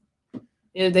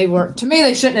 They were, to me,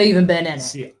 they shouldn't have even been in it.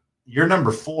 See, you're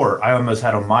number 4. I almost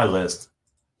had on my list.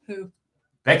 Who?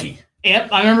 Becky. Yep,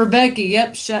 I remember Becky.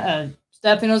 Yep,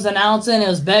 Stephanie was announcing. It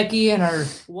was Becky and her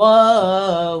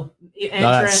whoa entrance.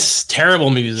 That's terrible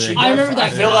music. I remember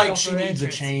that I feel like awful she needs a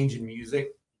entrance. change in music.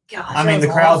 Gosh, I mean, that the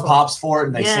was crowd awful. pops for it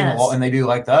and they sing Yes. along and they do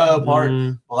like the part.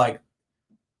 Mm. But like,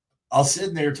 I was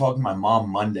sitting there talking to my mom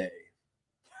Monday,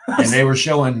 and they were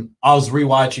showing. I was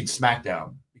rewatching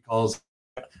SmackDown because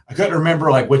I couldn't remember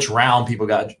like which round people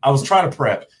got. I was trying to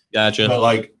prep, Gotcha. but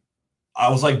like I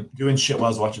was like doing shit while I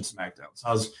was watching SmackDown.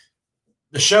 So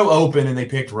the show opened and they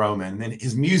picked Roman, and then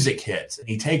his music hits and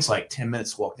he takes like 10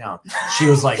 minutes to walk down. She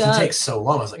was like, he Does. takes so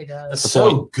long. I was He like, does. that's the so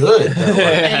point. good. Though. Like,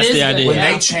 That's is the good, idea. when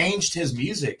yeah. they changed his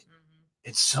music,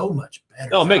 it's so much better.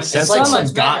 Oh, it makes It's sense. like So some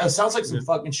much God. better. It sounds like some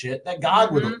fucking shit that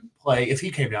God would play if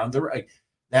he came down.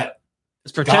 That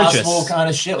It's pretentious. gospel kind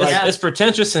of shit. Like, It's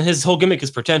pretentious, and his whole gimmick is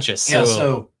pretentious. yeah. So,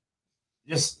 So,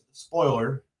 just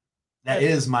spoiler, that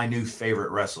is my new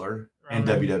favorite wrestler in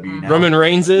Roman. WWE now. Roman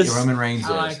Reigns is Yeah, Roman Reigns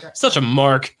I is. like her. such a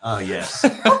mark. Oh yes.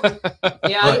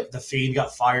 Yeah, But the Fiend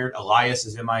got fired. Elias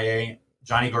is MIA.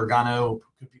 Johnny Gargano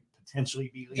could potentially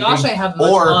be leaving. Josh ain't have much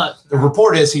Or luck. the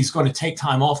report is he's going to take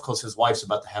time off because his wife's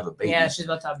about to have a baby. Yeah, she's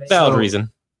about to have a baby. Valid So-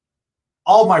 reason.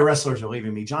 All my wrestlers are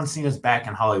leaving me. John Cena's back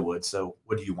in Hollywood. So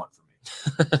what do you want from me?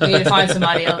 We need to find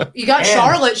somebody else. You got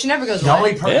Charlotte. She never goes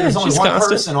away. There's only one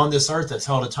person on this earth that's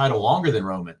held a title longer than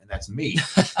Roman, and that's me.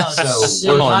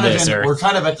 So we're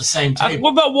kind of at the same table.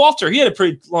 What about Walter? He had a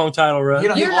pretty long title run.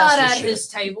 You're not at his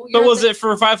table. But was it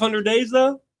for 500 days,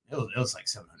 though? It was like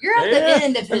 700. You're at the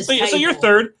end of his table. So you're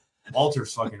third.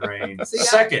 Walter's fucking reign.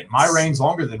 Second. My reign's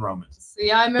longer than Roman's. See,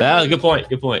 I remember. That's a good point.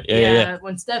 Good point. Yeah.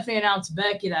 When Stephanie announced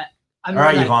Becky, that I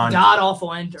remember that Yvonne,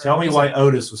 god-awful enter. Tell me why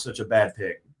Otis was such a bad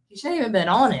pick. He shouldn't even been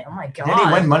on it. Oh, my God. Didn't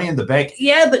he win Money in the Bank?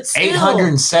 Yeah, but still.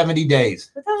 870 days.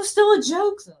 But that was still a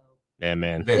joke, though. Yeah,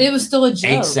 man. It was still a joke.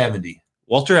 870.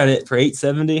 Walter had it for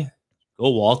 870. Go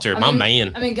Walter, my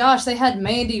man. I mean, gosh, they had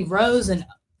Mandy Rose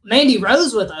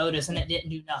with Otis, and it didn't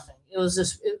do nothing. It was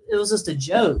just a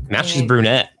joke. Now she's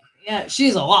brunette. Yeah,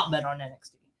 she's a lot better on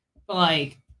NXT. But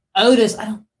like Otis, I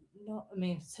don't know. I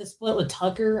mean, his split with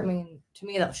Tucker. I mean, to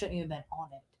me, that shouldn't even been on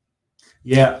it.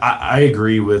 Yeah, I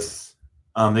agree with.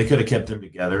 They could have kept them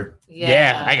together.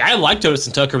 Yeah, I liked Otis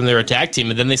and Tucker when they were a tag team,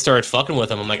 and then they started fucking with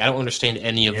them. I'm like, I don't understand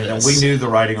any of this. We knew the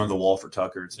writing on the wall for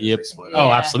Tucker. Yep.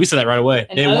 Oh, absolutely. We said that right away.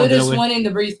 And Otis winning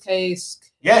the briefcase.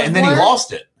 Yeah, and then he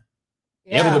lost it.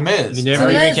 Yeah, with the Miz. He never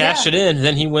even cashed it in. And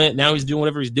then he went. Now he's doing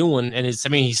whatever he's doing, and he's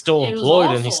still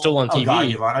employed and he's still on TV. God,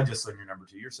 Yvonne, I just learned your number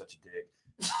 2. You're such a dick.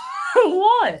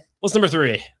 What? What's number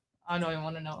 3? I don't even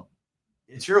want to know.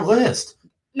 It's your list.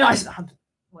 No, it's not.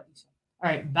 What you say? All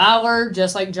right, Balor,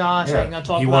 just like Josh. Yeah, I'm gonna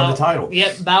talk he about. won the title.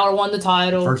 Yep, Balor won the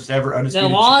title. First ever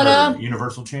undisputed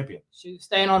Universal Champion. She was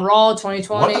staying on Raw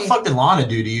 2020. What the fuck did Lana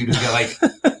do to you to get like?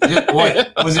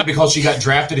 What was it because she got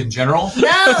drafted in general?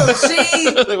 No,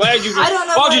 she. Why'd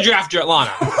you draft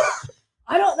Lana?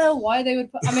 I don't know why they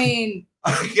would put. I mean,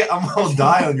 I'm gonna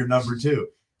die on your number 2.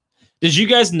 Did you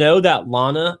guys know that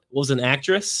Lana was an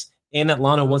actress and that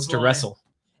Lana wants to wrestle?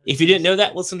 If you didn't know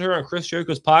that, listen to her on Chris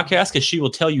Jericho's podcast because she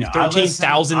will tell you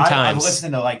 13,000 times. I've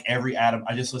listened to like every Adam.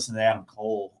 I just listened to Adam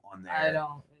Cole on there. I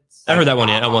don't. I heard that one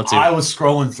yet. I want to. I was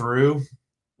scrolling through,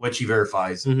 which he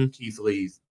verifies. Keith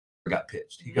Lee got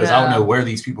pitched. He goes, I don't know where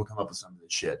these people come up with some of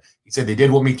this shit. He said they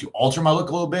did want me to alter my look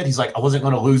a little bit. He's like, I wasn't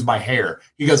going to lose my hair.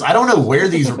 He goes, I don't know where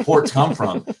these reports come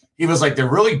from. He was like, they're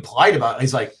really polite about it.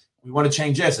 He's like, we want to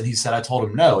change this. And he said, I told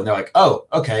him no. And they're like, oh,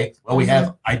 okay. Well, we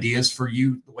have ideas for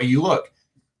you, the way you look.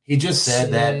 He just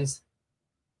said that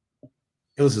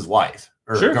it was his wife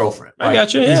or girlfriend. I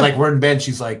got you. He's like, we're in bed.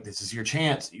 She's like, this is your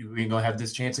chance. You ain't going to have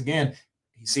this chance again.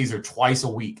 He sees her twice a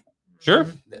week. Sure.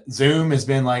 Zoom has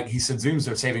been like, he said Zoom's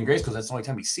their saving grace because that's the only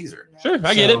time he sees her. Sure,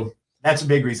 I get it. That's a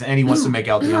big reason. And he wants to make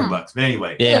out the Young Bucks. But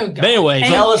anyway. Yeah. But anyway.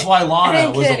 Tell us why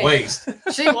Lana was a waste.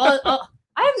 She was.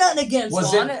 I have nothing against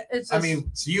Lana. I mean,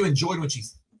 so you enjoyed when she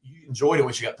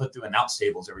got put through announce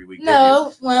tables every week.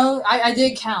 No, well, I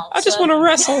did count. I just want to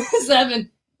wrestle.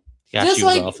 7. Yeah, just she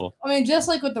was like, awful. I mean, just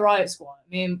like with the Riot Squad. I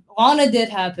mean, Lana did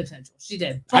have potential. She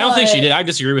did. I don't think she did. I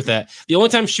disagree with that. The only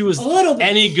time she was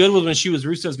any good was when she was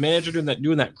Rusev's manager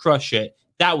doing that crush shit.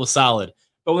 That was solid.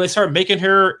 But when they started making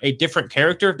her a different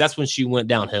character, that's when she went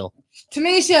downhill. To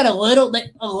me, she had a little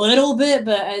bit,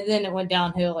 but then it went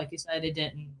downhill. Like you said, it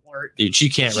didn't work. Dude, she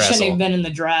can't wrestle. She shouldn't have been in the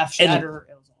draft.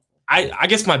 I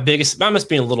guess I must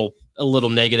be a little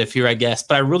negative here, I guess,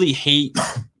 but I really hate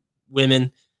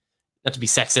women. Not to be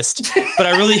sexist, but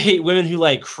I really hate women who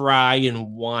like cry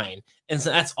and whine. And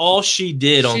so that's all she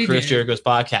did on Chris Jericho's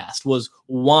podcast was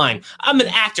whine. I'm an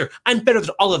actor. I'm better than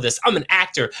all of this. I'm an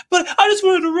actor, but I just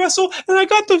wanted to wrestle and I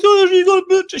got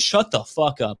the just shut the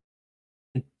fuck up.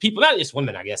 And people, not just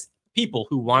women, I guess, people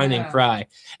who whine and cry.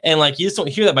 And like, you just don't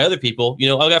hear that by other people. You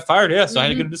know, I got fired. Yeah. So I had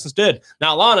to go do this instead.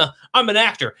 Now, Lana, I'm an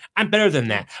actor. I'm better than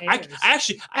that. I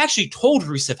actually told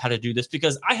Rusev how to do this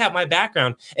because I have my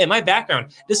background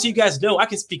just so you guys know, I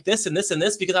can speak this and this and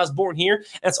this because I was born here.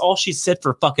 That's all she said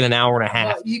for fucking an hour and a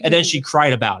half. And then she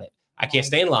cried about it. I can't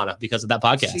stand Lana because of that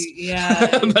podcast.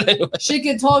 But anyway. She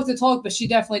could talk the talk, but she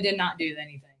definitely did not do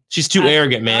anything. She's too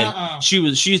arrogant, man.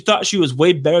 She thought she was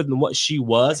way better than what she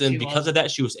was, and because of that,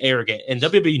 she was arrogant. And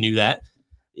WWE knew that.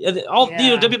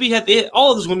 WWE had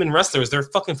all of those women wrestlers. They're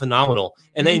fucking phenomenal,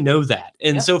 and they know that.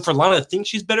 And so for Lana to think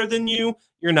she's better than you,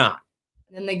 you're not.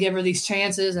 And then they give her these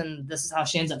chances, and this is how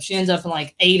she ends up. She ends up in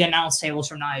like 8 announce tables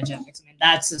from Nia Jax. I mean,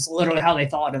 that's just literally how they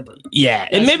thought of her. Yeah,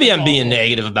 and maybe I'm being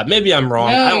negative about it. Maybe I'm wrong.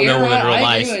 I don't know women in real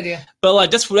life. But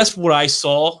like that's what I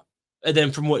saw. And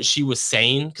then from what she was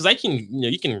saying, because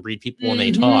you can read people when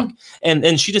they talk,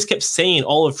 and she just kept saying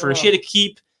all of her. She had to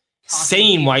keep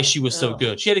saying why she was so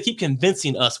good. She had to keep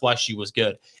convincing us why she was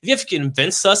good. If you have to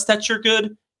convince us that you're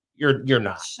good, you're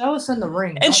not. Show us in the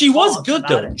ring. And she was good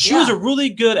though. She was a really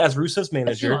good as Rusev's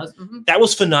manager. That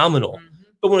was phenomenal.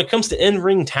 But when it comes to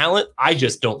in-ring talent, I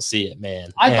just don't see it,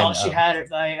 man. I thought she had it,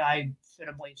 but I should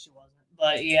have believed she wasn't.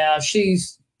 But yeah,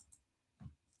 she's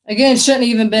again shouldn't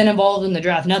even been involved in the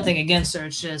draft. Nothing against her.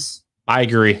 It's just I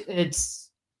agree.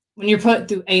 It's when you're put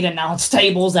through 8 announce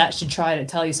tables, that should try to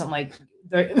tell you something like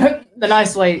the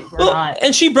nice way we're not.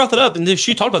 And she brought that up, and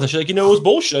she talked about that. She's like, it was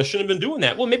bullshit. I shouldn't have been doing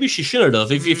that. Well, maybe she shouldn't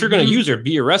have. If you're going to use her,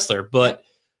 be a wrestler. But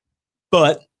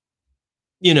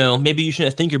maybe you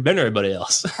shouldn't think you're better than everybody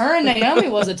else. Her and Naomi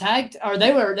was attacked, or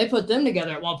they put them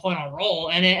together at one point on Raw,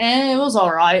 and it was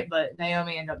all right, but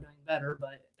Naomi ended up doing better.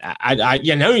 But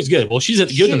Naomi's good. Well, she's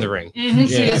good in the ring. Mm-hmm,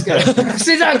 she is good.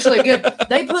 She's actually good.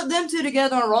 They put them two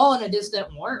together on Raw, and it just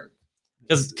didn't work.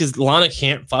 Because Lana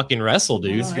can't fucking wrestle,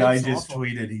 dude. This guy just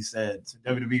tweeted, he said, so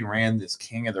WWE ran this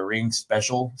King of the Ring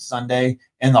special Sunday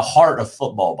in the heart of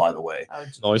football, by the way.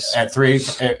 Nice.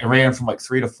 It ran from like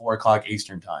 3 to 4 o'clock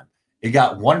Eastern time. It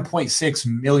got 1.6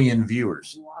 million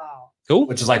viewers. Wow. Cool.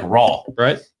 Which is like Raw.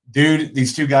 Right. Dude,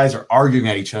 these two guys are arguing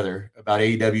at each other about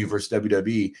AEW versus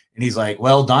WWE. And he's like,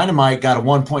 well, Dynamite got a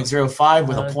 1.05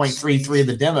 with a 0.33 of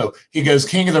the demo. He goes,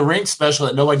 King of the Ring special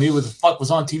that nobody knew what the fuck was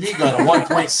on TV got a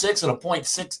 1.6 and a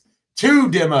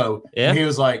 0.62 demo. Yeah. And he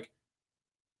was like,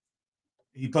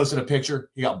 he posted a picture.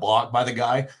 He got blocked by the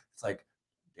guy. It's like,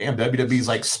 damn, WWE's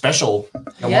like special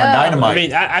at one Dynamite. I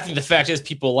mean, I think the fact is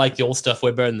people like the old stuff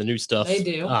way better than the new stuff. They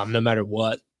do. No matter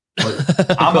what.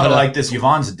 I'm gonna like this.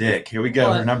 Yvonne's a dick. Here we go.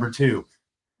 What? Her number 2.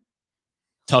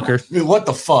 Tucker. Dude, what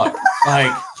the fuck?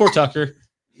 Like poor Tucker.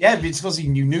 Yeah, because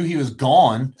you knew he was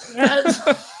gone.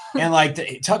 And like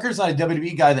Tucker's not a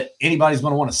WWE guy that anybody's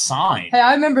gonna want to sign. Hey,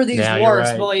 I remember these wars,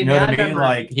 right. believe you know me. What I mean?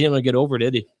 Like he didn't want to get over it,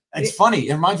 did he? It's funny.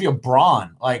 It reminds me of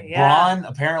Braun. Like Braun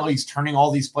apparently he's turning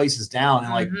all these places down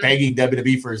and like begging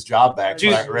WWE for his job back.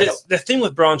 Dude, the thing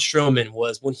with Braun Strowman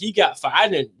was when he got fired, I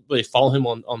didn't really follow him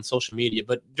on social media,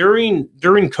 but during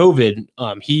COVID,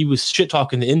 he was shit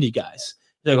talking the indie guys.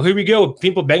 Like, here we go,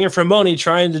 people begging for money,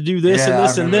 trying to do this and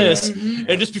this and this.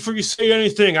 And just before you say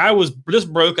anything, I was this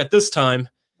broke at this time,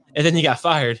 and then he got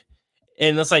fired.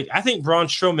 And it's like I think Braun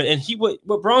Strowman and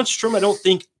what Braun Strowman I don't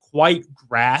think quite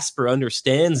grasp or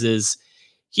understands is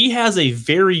he has a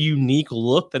very unique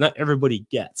look that not everybody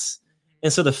gets.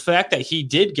 And so the fact that he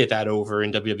did get that over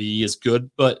in WWE is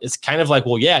good, but it's kind of like,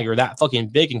 well, yeah, you're that fucking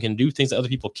big and can do things that other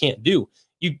people can't do.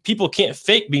 People can't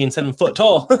fake being 7 foot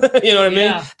tall. You know what I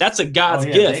mean? That's a God's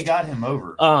gift. They got him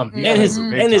over. And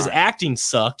his acting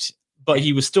sucked, but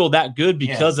he was still that good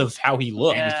because of how he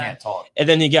looked. And he can't talk. And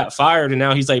then he got fired, and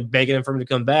now he's like begging him for him to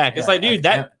come back. It's like, dude,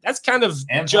 that's kind of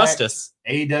justice.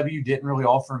 AEW didn't really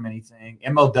offer him anything.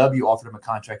 MLW offered him a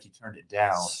contract. He turned it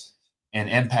down. And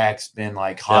Impact's been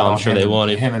like hot on sure they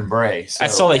wanted him and Bray. So I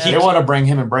saw that they want to bring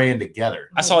him and Bray in together.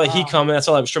 I saw that he commented. I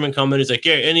saw that Strowman comment. He's like,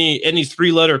 yeah, any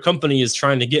 3-letter company is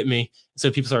trying to get me. So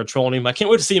people started trolling him. I can't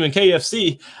wait to see him in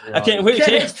KFC. Yeah. I can't wait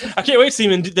to see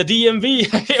him in the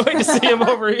DMV. I can't wait to see him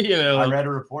over here. I read a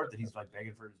report that he's like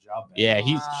begging for his job back. Yeah,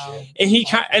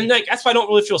 and like that's why I don't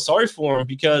really feel sorry for him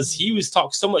because he was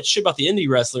talking so much shit about the indie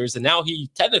wrestlers, and now he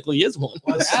technically is one.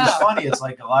 Well, it's funny. It's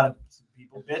like a lot of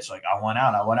people bitch like I want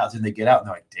out. Then they get out and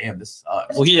they're like, damn, this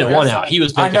sucks. Well, he didn't want out. He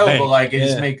was. I know, but like it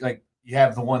just make like. You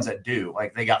have the ones that do.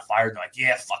 Like, they got fired. They're like,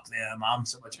 yeah, fuck them. I'm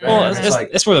so much better. Well,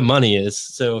 that's where the money is.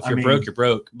 So if you're broke, you're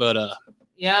broke. But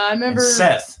yeah, I remember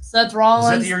Seth Rollins.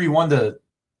 Was that the year he won is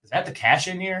that the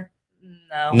cash-in year?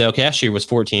 No, cashier was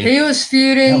 14. He was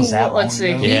feuding. Let's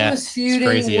see. He was feuding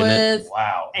crazy, with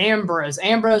Ambrose.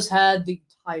 Ambrose had the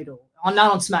title. Not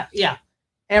on Smack. Yeah.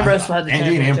 Ambrose had the title.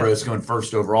 Andy and Ambrose going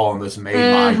first overall, and this made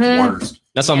my worst.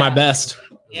 That's on my best.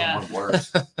 Yeah.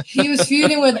 He was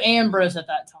feuding with Ambrose at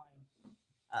that time.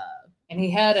 And he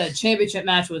had a championship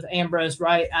match with Ambrose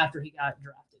right after he got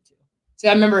drafted too. See,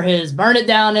 I remember his burn it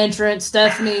down entrance.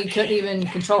 Stephanie couldn't even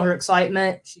control her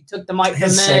excitement. She took the mic from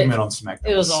his segment on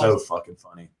SmackDown was awesome. So fucking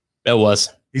funny. It was.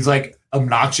 He's like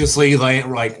obnoxiously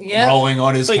rolling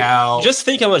on his couch. Just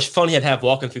think how much fun he'd have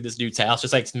walking through this dude's house,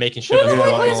 just like making sure.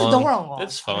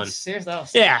 It's fun.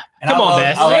 Seriously, yeah. Come on,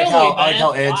 Beth. I like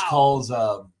how Edge calls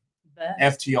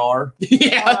FTR.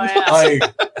 Like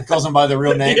he calls him by their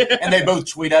real name, and they both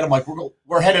tweet at him like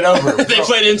we're headed over. They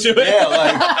played into it. Yeah,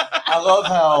 like I love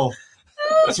how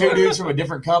two dudes from a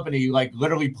different company like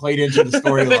literally played into the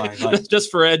storyline. Like, just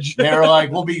for Edge. They're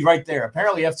like, we'll be right there.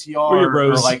 Apparently FTR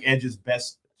are like Edge's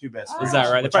two best friends. Is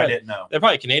that right? Which I didn't know. They're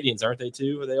probably Canadians, aren't they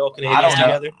too? Are they all Canadians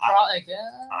together?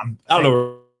 I don't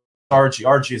know. Archie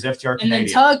is FTR Canadian. And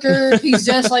then Tucker, he's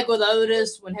just like with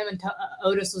Otis. When him and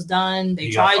Otis was done,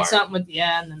 they tried something with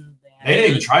and then they didn't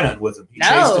even try nothing with him. He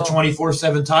chased the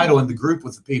 24/7 title in the group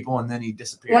with the people, and then he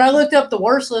disappeared. When I looked up the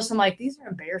worst list, I'm like, these are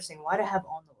embarrassing. Why do I have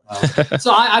on the list?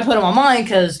 So I put them on mine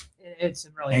because it's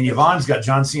really. And Yvonne's got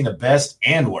John Cena best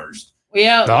and worst. Well,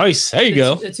 yeah. Nice. There you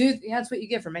go. That's what you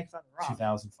get for making fun of Rob.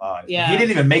 2005. Yeah. He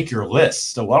didn't even make your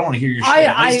list, so I don't want to hear your shit.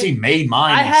 At least he made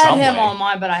mine. I had him way. on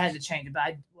mine, but I had to change it. But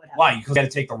I would have. Why? You got to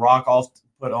take the Rock off,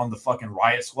 put on the fucking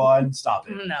Riot Squad. Stop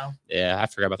it. No. Yeah, I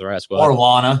forgot about the Riot Squad. Or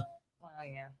Lana. Well,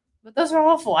 yeah. But those are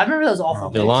awful. I remember those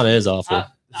awful. The Lana is awful.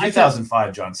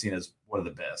 2005 John Cena is one of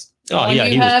the best. Oh yeah,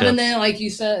 he was and then like you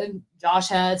said, Josh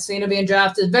had Cena being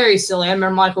drafted. Very silly. I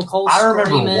remember Michael Cole. I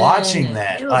remember watching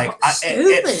that. It Like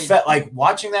it felt like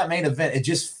watching that main event. It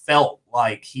just felt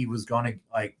like he was going to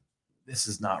like, this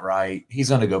is not right. He's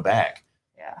going to go back.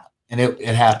 Yeah. And it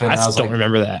happened. I just don't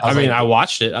remember that. I mean, I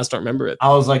watched it. I just don't remember it. I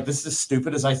was like, this is as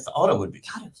stupid as I thought it would be.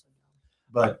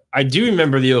 But I do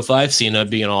remember the 05 Cena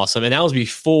being awesome, and that was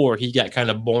before he got kind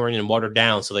of boring and watered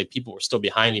down. So like people were still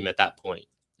behind him at that point.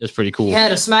 It was pretty cool. He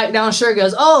had a SmackDown shirt.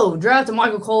 Goes, oh, drafted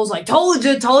Michael Cole's like told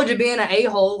you being an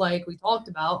a-hole like we talked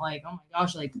about. Like, oh my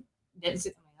gosh, like didn't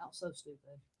see. I mean, that was so stupid.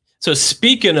 So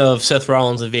speaking of Seth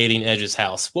Rollins invading Edge's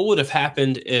house, what would have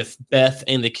happened if Beth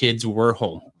and the kids were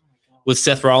home? Would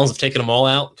Seth Rollins have taken them all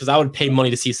out? Because I would pay money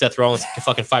to see Seth Rollins kick a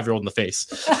fucking 5-year-old in the face.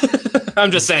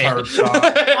 I'm just saying.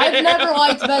 I've never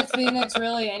liked Beth Phoenix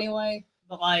really anyway.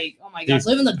 But like, oh my gosh,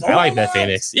 leaving the door. I like Beth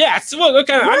Phoenix. Yeah, it's what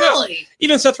kind of really? I know,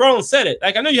 even Seth Rollins said it.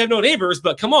 Like, I know you have no neighbors,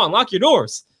 but come on, lock your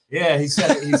doors. Yeah, he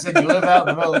said you live out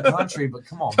in the middle of the country, but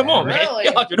come on, man. Really?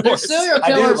 Lock your There's doors. serial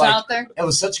killers out there. It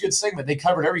was such a good segment. They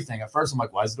covered everything. At first, I'm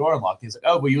like, why is the door unlocked? He's like,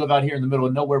 oh, well, you live out here in the middle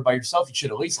of nowhere by yourself. You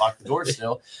should at least lock the door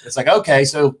still. It's like, okay,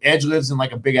 so Edge lives in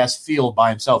like a big ass field by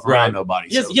himself around nobody.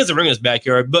 He has a ring in his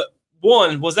backyard, but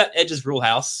one, was that Edge's real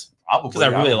house? Probably. Because I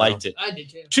really liked it. I did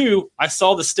too. Two, I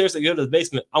saw the stairs that go to the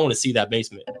basement. I want to see that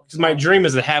basement. Because my dream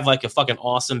is to have like a fucking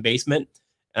awesome basement,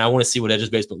 and I want to see what Edge's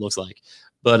basement looks like.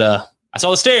 But I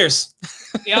saw the stairs.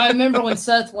 Yeah, I remember when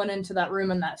Seth went into that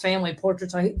room in that family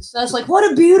portrait. Seth's like,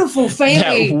 "What a beautiful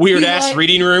family!" That weird ass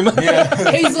reading room.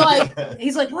 Yeah.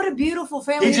 he's like, "What a beautiful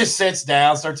family!" He just sits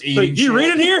down, starts eating. Like, do you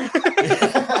read in here?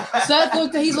 Seth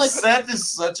looked at. He's like, Seth is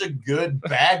such a good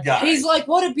bad guy. He's like,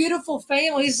 "What a beautiful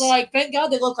family!" He's like, "Thank God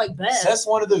they look like Beth." Seth's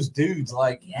one of those dudes.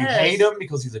 Like you hate him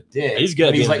because he's a dick. He's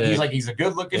good. He's a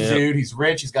good looking dude. He's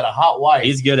rich. He's got a hot wife.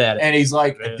 He's good at it. And he's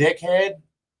like a dickhead.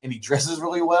 And he dresses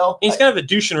really well. He's kind of a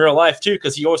douche in real life too,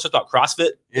 because he always talked about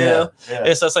CrossFit. Yeah.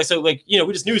 And so it's like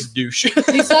we just knew he was a douche.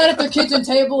 He sat at their kitchen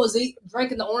table, was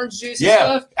drinking the orange juice and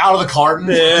stuff. Out of the carton.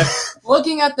 Yeah.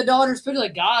 Looking at the daughter's food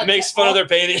like, God. Makes fun of their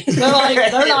painting. They're like,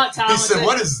 they're not talented. He said,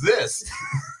 what is this?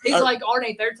 He's like, art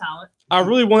ain't their talent. I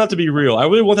really want that to be real. I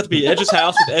really want that to be Edge's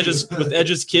house with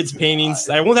Edge's kids' paintings.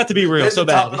 I want that to be real so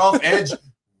bad. Top it off, Edge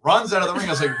runs out of the ring.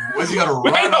 I was like, where's he got to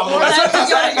run all the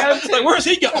way? Like, where's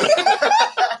he going?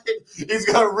 He's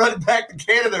got to run back to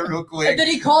Canada real quick. And then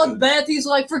he called Beth. He's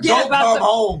like, forget about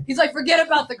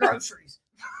the groceries.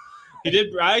 He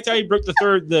did. I tell you, he broke the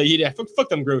third. Fuck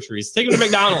them groceries. Take him to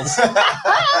McDonald's. And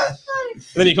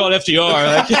then he called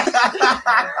FTR.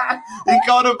 He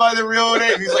called him by the real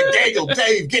name. He's like,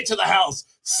 Dave, get to the house.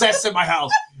 Seth's in my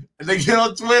house. And they get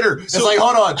on Twitter. It's like,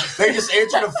 hold on. They just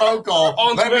answered a phone call.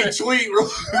 Let me tweet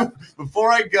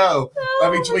before I go.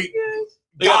 Let me tweet.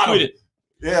 They got tweeted.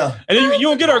 Yeah. And then you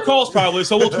won't get our calls probably,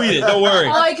 so we'll tweet it. Don't worry.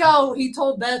 I like how he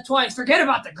told Beth twice, forget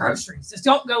about the groceries. Just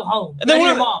don't go home. And then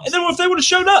what if they would have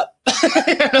showed up?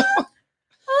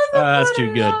 That's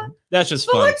too good. That's just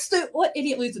fun. What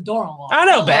idiot leaves the door unlocked? I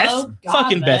know, Beth.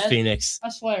 Fucking Beth Phoenix. I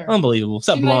swear. Unbelievable. What's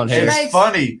up, blonde hair? It's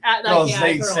funny because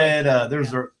they said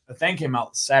there's a thing came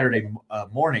out Saturday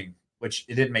morning, which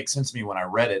it didn't make sense to me when I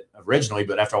read it originally,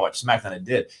 but after I watched SmackDown, it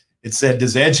did. It said,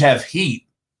 does Edge have heat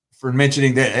for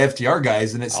mentioning the FTR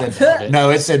guys? And it said, no,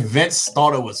 it said Vince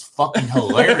thought it was fucking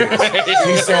hilarious.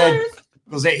 He said,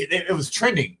 because it was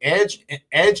trending. Edge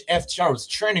FTR was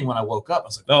trending when I woke up. I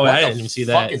was like, oh, I didn't even see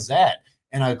that. What the fuck is that?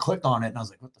 And I clicked on it and I was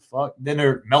like, what the fuck?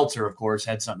 Then Meltzer, of course,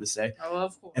 had something to say. Oh,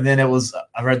 of course. And then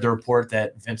I read the report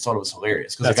that Vince thought it was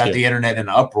hilarious because it got the internet in an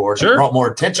uproar. Sure. It brought more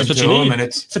attention to him. And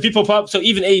it's so people pop. So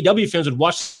even AEW fans would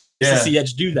watch to see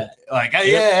Edge do that. Like,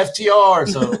 FTR.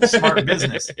 So smart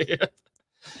business. Yeah,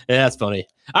 that's funny.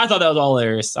 I thought that was all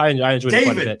hilarious. I enjoyed it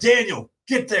quite a bit. Daniel,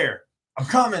 get there. I'm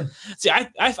coming. See,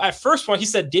 I first one he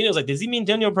said Daniel's like, does he mean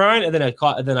Daniel Bryan? And then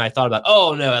I thought about,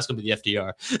 oh no, that's gonna be the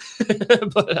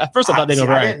FDR. But at first I thought Daniel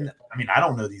Bryan. I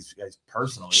don't know these guys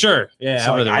personally. Sure, yeah.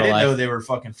 So I didn't know they were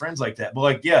fucking friends like that. But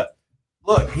like, yeah,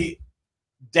 look,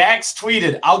 Dax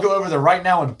tweeted, "I'll go over there right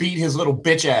now and beat his little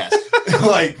bitch ass."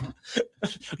 Like,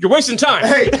 you're wasting time.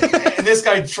 Hey, and this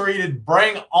guy tweeted,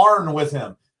 "Bring Arn with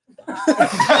him." Bang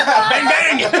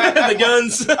bang! The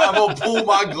guns. I'm gonna pull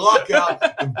my Glock out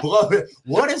and blow it.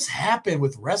 What has happened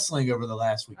with wrestling over the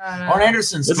last week? Arn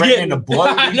Anderson's threatening to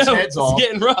blow these heads off.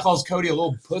 Getting rough. Calls Cody a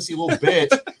little pussy, little bitch.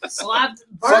 slapped.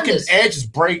 Fucking Edge is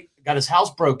got his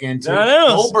house broke into. I know.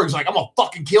 Goldberg's like, I'm gonna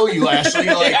fucking kill you, Ashley.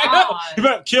 Like, You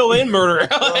better kill and murder.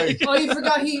 like, Oh, you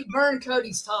forgot he burned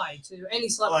Cody's tie too, and he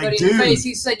slapped Like, Cody in the dude, face.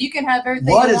 He said, "You can have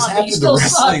everything what you has want, but you happened to still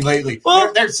wrestling suck." lately?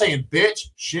 Well- they're saying bitch,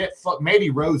 shit, fuck. Mandy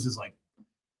Rose is like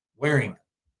wearing.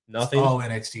 Nothing. Oh,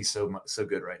 NXT's so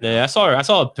good right now. Yeah, I saw her. I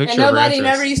saw a picture And of her nobody entrance.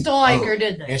 never used to like Oh, her,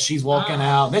 did they? And she's walking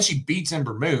out. And then she beats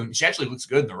Ember Moon. She actually looks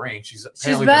good in the ring. She's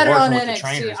She's apparently better been on working with the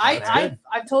NXT. trainers.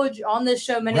 I've told you on this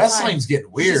show many Wrestling's times. getting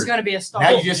weird. She's gonna be a star. Now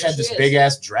you just had She this is. big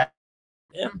ass draft.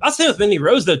 Yeah. I'll say with Mindy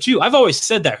Rose though too. I've always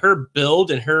said that her build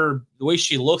and the way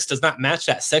she looks does not match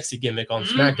that sexy gimmick on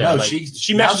SmackDown. No, Like,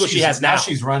 she matches what she has now.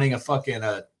 She's running a fucking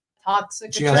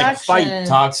Toxic she has like a attraction.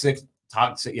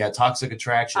 fight toxic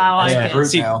attraction. I like That's it. the group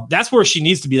See, now. that's where she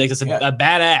needs to be. Like, it's a Yeah.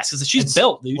 badass because she's It's-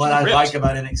 built, dude. What She's I ripped. like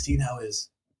about NXT now is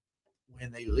when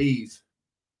they leave,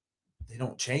 they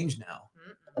don't change now.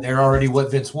 They're already what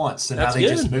Vince wants, so now That's they good.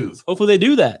 just move. Hopefully they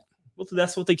do that. Hopefully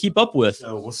that's what they keep up with.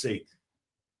 So we'll see.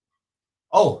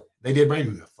 Oh, they did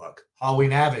bring the fuck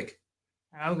Halloween Havoc.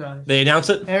 Oh god. They announce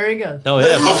it. There he goes. Oh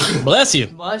yeah, bless you.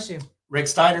 Bless you. Rick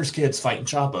Steiner's kids fighting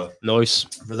Ciampa Nice,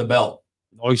 for the belt.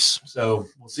 nice. So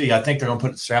we'll see. I think they're gonna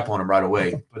put the strap on him right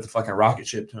away. Put the fucking rocket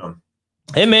ship to him.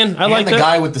 Hey man, I And like the that.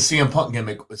 guy with the CM Punk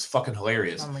gimmick was fucking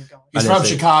hilarious. Oh my god. He's I didn't from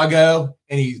see it. Chicago,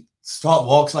 and he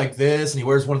walks like this, and he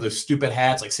wears one of those stupid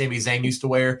hats like Sami Zayn used to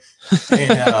wear.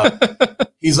 And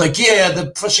he's like, "Yeah,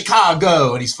 for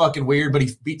Chicago," and he's fucking weird, but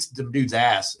he beats them dude's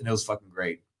ass, and it was fucking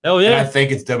great. Oh And I yeah,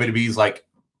 think it's WWE's like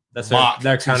that's mock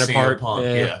their to CM counterpart. Punk.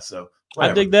 Yeah. Yeah, so I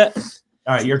whatever. dig that.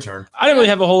 All right, your turn. I didn't really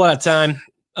have a whole lot of time.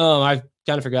 I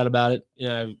kind of forgot about it. You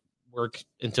know, I work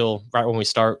until right when we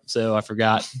start, so I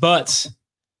forgot. But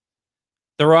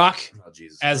The Rock, Oh,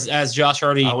 Jesus as Christ. Josh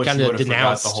already I wish kind you of would've forgot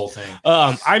denounced the whole thing.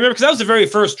 I remember because that was the very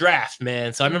first draft,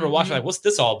 man. So I remember watching Mhm. like, what's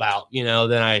this all about? You know,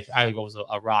 then I was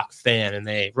a Rock fan,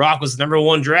 and Rock was the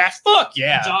 #1 draft. Fuck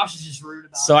yeah! Josh is just rude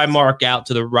about So it. I mark out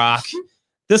to The Rock.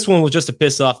 This one was just to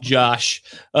piss off Josh,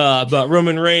 but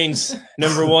Roman Reigns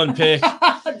 #1 pick.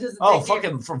 Doesn't Oh, take you-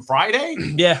 fucking from Friday?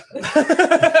 Yeah.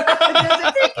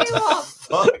 doesn't take you off.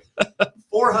 Fuck.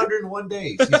 401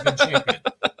 days. He's been champion.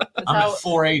 That's I'm how- at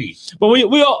 480. But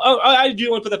we all I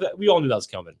do want to put that. We all knew that was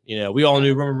coming. You know, we all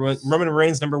knew Roman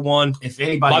Reigns #1, If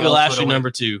anybody Bobby else Lashley would've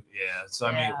went- #2. Yeah. So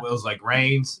I mean, Yeah. it was like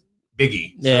Reigns,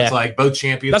 Biggie. So Yeah. it's like both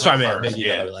champions. That's what I went meant. first. Yeah,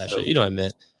 Yeah. Bobby Lashley. So- You know what I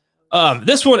meant.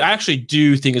 This one I actually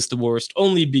do think is the worst,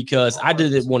 only because I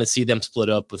didn't want to see them split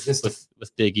up with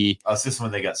Big E. Oh, it's this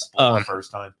one they got split the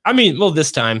first time. I mean, well,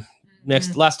 this time,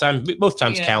 last time, both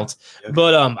times Yeah. count. Okay.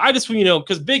 But I just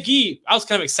because Big E, I was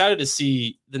kind of excited to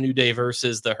see the New Day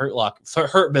versus the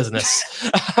Hurt Business.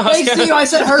 Thanks to you, I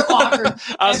said Hurt Locker.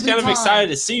 I was every kind of time. excited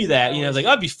to see that. You know, I was like,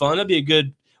 that'd be fun. That'd be a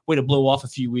good way to blow off a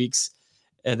few weeks.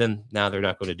 And then now they're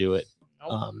not going to do it.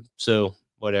 Nope. So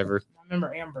whatever. I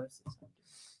remember Ambrose.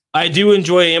 I do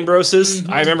enjoy Ambrose's. Mhm.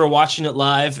 I remember watching it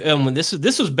live, and when this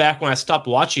was back when I stopped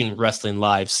watching wrestling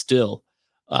live. Still,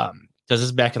 because this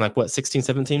is back in like what 16,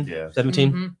 17, Yeah.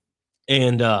 17, Mhm.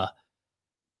 and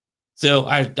so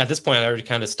I at this point I already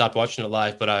kind of stopped watching it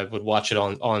live, but I would watch it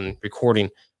on recording.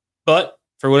 But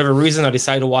for whatever reason, I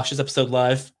decided to watch this episode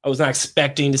live. I was not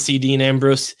expecting to see Dean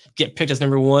Ambrose get picked as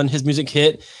 #1. His music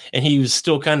hit, and he was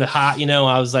still kind of hot. You know,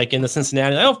 I was like in the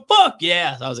Cincinnati. Like, oh fuck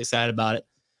yeah! So I was excited about it.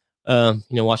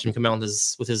 Watching him come out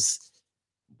with his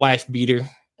wife beater.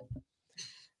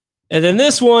 And then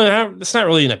this one, it's not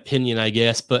really an opinion, I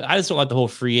guess, but I just don't like the whole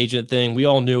free agent thing. We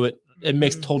all knew it. It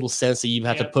makes total sense that you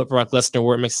have to put Brock Lesnar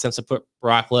where it makes sense to put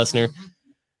Brock Lesnar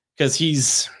because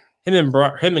him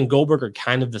and Goldberg are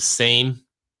kind of the same.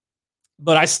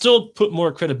 But I still put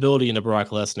more credibility into Brock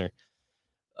Lesnar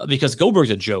because Goldberg's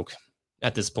a joke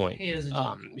at this point. He is.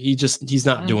 He's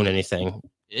not doing anything,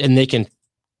 and they can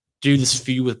do this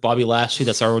feud with Bobby Lashley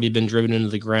that's already been driven into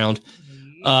the ground.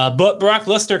 But Brock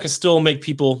Lesnar can still make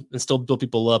people and still build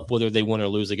people up, whether they win or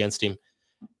lose against him.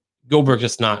 Goldberg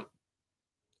just not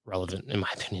relevant in my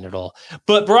opinion at all.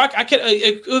 But Brock,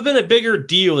 it would have been a bigger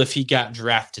deal if he got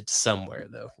drafted somewhere,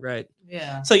 though, right?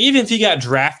 Yeah. It's like even if he got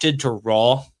drafted to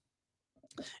Raw,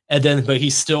 but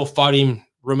he's still fighting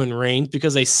Roman Reigns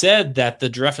because they said that the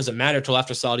draft doesn't matter till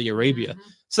after Saudi Arabia. Mhm.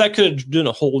 So that could have done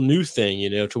a whole new thing,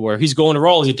 to where he's going to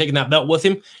Raw. Is he taking that belt with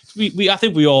him? I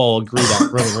think we all agree that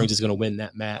Roman Reigns is going to win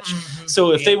that match. Mhm.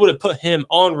 So if they would have put him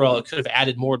on Raw, it could have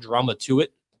added more drama to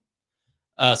it.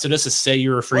 So just to say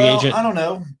you're a free agent. I don't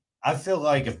know. I feel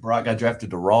like if Brock got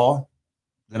drafted to Raw,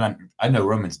 then I know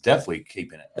Roman's definitely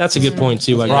keeping it. That's a good point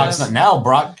too. I Brock's guess not, now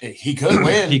Brock, he could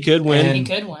win. he could win. And- He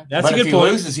could win. That's but a if good he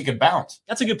point. loses, he could bounce.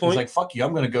 That's a good He's point. like, fuck you,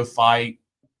 I'm going to go fight.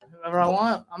 Whoever I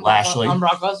want. Lashley. I'm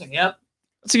Brock Lesnar. Yep.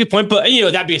 That's a good point. But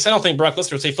that being said, I don't think Brock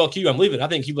Lesnar would say "fuck you, I'm leaving." I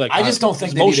think he'd be like, I just don't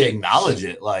think they need to acknowledge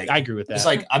it. Like, I agree with that. It's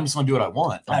like I'm just gonna do what I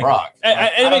want. I'm Brock.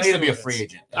 I don't need to be a free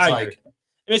agent. It's like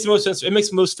it makes the most sense. It makes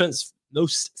the most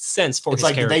sense for his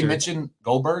character. Did they mention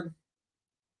Goldberg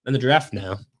in the draft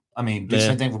now? I mean, do the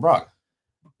same thing for Brock.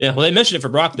 Yeah, well, they mentioned it for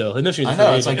Brock though. They mentioned it. I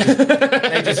know. It's like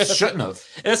they just shouldn't have.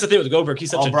 And that's the thing with Goldberg.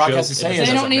 He's such all a Brock joke. has to say is,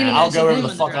 I'll go wherever the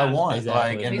fuck I want.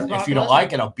 Exactly. Like, and if you don't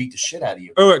like it, I'll beat the shit out of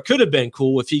you. Or it could have been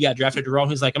cool if he got drafted to Raw.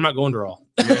 He's like, I'm not going to Raw.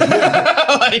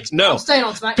 Like, no, I'm staying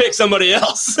on SmackDown. Pick somebody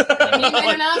else. He made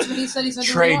an announcement. He said he's going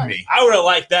to trade me. I would have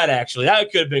liked that actually.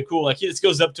 That could have been cool. Like he just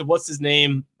goes up to what's his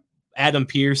name, Adam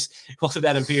Pearce. Calls up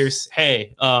Adam Pearce.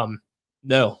 Hey,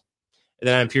 no. And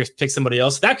then Adam Pearce picks somebody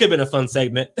else. That could have been a fun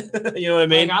segment. You know what I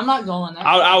mean? Like, I'm not going there.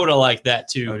 I would have liked that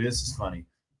too. Oh, this is funny.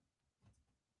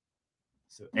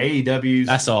 So AEW's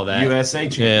I saw that. USA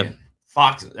champion. Yeah.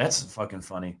 Fox. That's fucking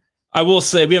funny. I will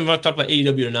say we haven't talked about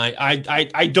AEW tonight.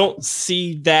 I don't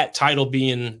see that title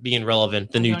being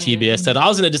relevant. The new TBS title. I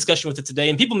was in a discussion with it today,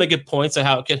 and people make good points on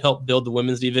how it could help build the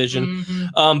women's division.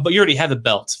 Mm-hmm. But you already have a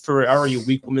belt for already a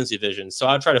weak women's division, so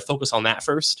I'll try to focus on that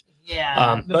first.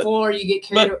 Yeah, before you get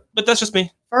carried. But that's just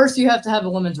me. First, you have to have a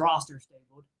women's roster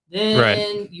stabled.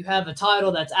 Then you have a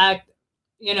title that's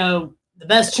the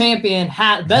best champion,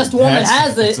 best woman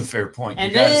has it. That's a fair point.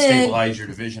 And you got to then, stabilize your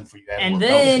division for you to have and more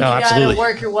then belts. you got to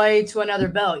work your way to another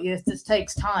belt. This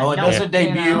takes time. Well, it doesn't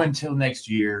debut until next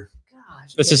year.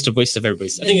 Gosh, it's just a waste of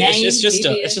everybody's. I think it's just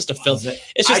a filth.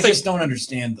 It's just I just don't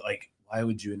understand. Like, why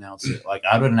would you announce it? Like,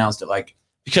 I would announce it like.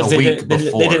 Because they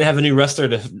didn't have a new wrestler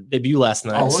to debut last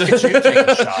night. Oh, look at you taking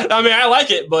a shot. I mean, I like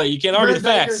it, but you can't argue the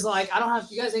facts. Like, I don't have.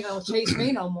 You guys ain't gonna chase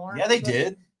me no more. Yeah, they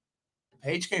did.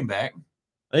 Paige came back.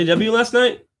 They debut last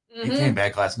night. He came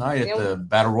back last night at the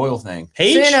Battle Royal thing.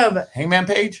 Paige? Hangman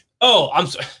Page? Oh, I'm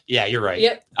sorry. Yeah, you're right.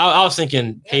 Yep. I was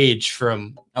thinking Paige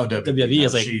from WWE. I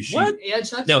was like, what? Yeah,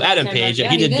 Chuck no, Adam Page. Yeah,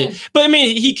 he did. But I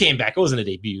mean, he came back. It wasn't a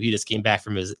debut. He just came back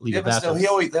from his leave of absence. They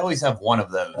always have one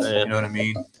of those. You know what I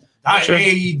mean? Sure.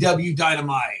 AEW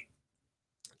Dynamite.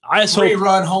 I just hope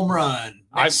run home run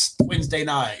next Wednesday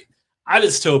night. I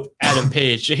just hope Adam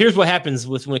Page. Here's what happens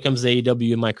when it comes to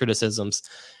AEW and my criticisms.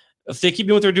 If they keep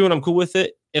doing what they're doing, I'm cool with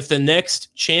it. If the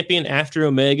next champion after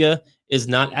Omega is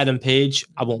not Adam Page,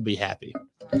 I won't be happy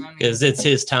because it's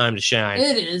his time to shine.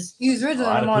 It is. He's originally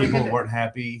a lot of people weren't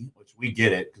happy, which we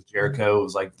get it because Jericho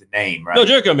was like the name, right? No,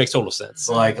 Jericho makes total sense.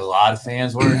 So like a lot of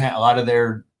fans weren't. A lot of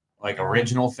their like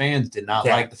original fans did not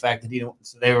like the fact that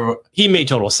he made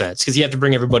total sense because you have to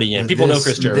bring everybody in. People know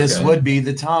Chris Jericho. This would be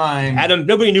the time.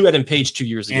 Nobody knew Adam Page 2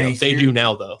 years ago. They do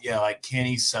now though. Yeah, like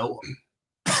Kenny's so.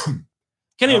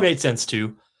 Kenny made sense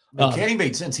too. Kenny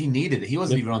made sense. He needed it. He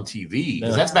wasn't even on TV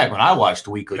because that's back when I watched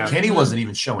weekly. Kenny wasn't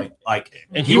even showing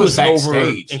and he was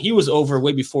backstage. And he was over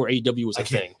way before AEW was a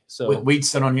thing. So we'd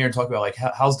sit on here and talk about like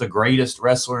how's the greatest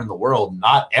wrestler in the world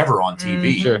not ever on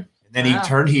TV. Sure. And then he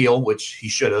turned heel, which he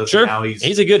should have. Sure. Now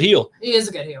he's a good heel. He is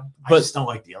a good heel. But I just don't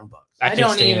like the Young Bucks. I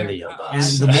can't stand the Young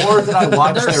Bucks. And the more that I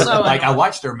watch I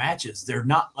watch their matches, they're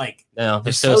not like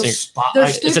they're so spot.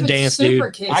 It's a dance, dude.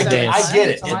 I get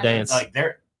it. It's a dance. Like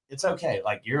it's okay.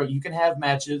 Like you can have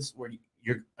matches where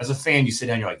you're as a fan, you sit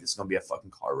down, you're like, this is gonna be a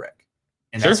fucking car wreck.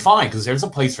 And that's fine because there's a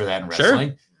place for that in wrestling.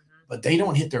 Sure. But they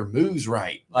don't hit their moves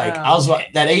right. Like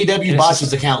that AEW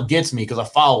botches account gets me because I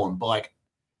follow him. But like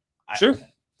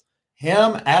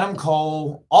him, Adam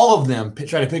Cole, all of them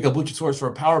try to pick up Luchasaurus for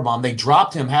a powerbomb. They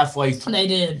dropped him halfway through. They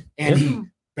did. And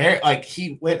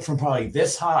he went from probably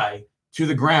this high to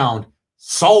the ground,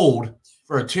 sold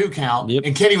for a 2 count. Yep.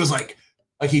 And Kenny was like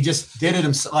he just did it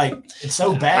himself. Like, it's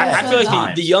so bad. I feel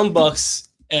like the Young Bucks,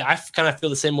 I kind of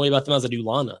feel the same way about them as I do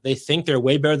Lana. They think they're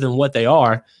way better than what they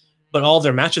are, but all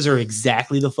their matches are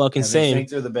exactly the fucking same. They think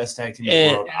they're the best tag team in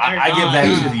the world. I give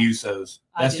that to the Usos.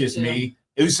 That's just me.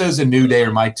 Usos and New Day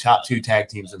are my top 2 tag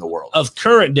teams in the world. Of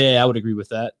current day, I would agree with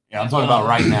that. Yeah, I'm talking about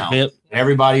right now. Yep. And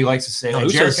everybody likes to say,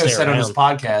 Jericho said on his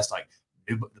podcast, like,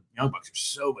 the Young Bucks are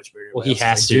so much better. Well, he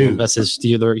has to. That's his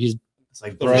dealer. He's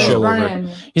like show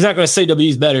over. He's not going to say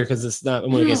W's better because it's not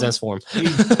going to make sense for him.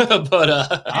 But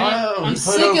I don't know. He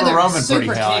put over Roman pretty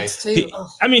high.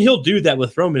 I mean, he'll do that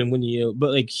with Roman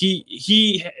but like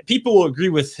he people will agree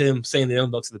with him saying the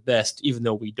Young Bucks are the best, even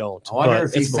though we don't. I wonder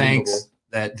if he thinks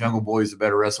that Jungle Boy is a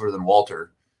better wrestler than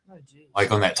Walter.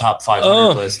 Like on that top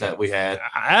 500 list that we had.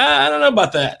 I don't know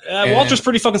about that. Walter's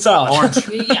pretty fucking solid.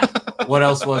 What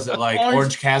else was it? Like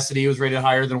Orange Cassidy was rated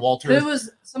higher than Walter.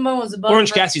 Someone was above.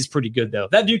 Orange Cassidy's pretty good though.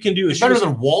 That dude can do better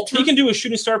than Walter. He can do a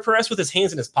shooting star press with his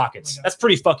hands in his pockets. That's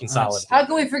pretty fucking solid. How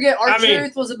can we forget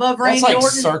R-Truth was above Randy Orton?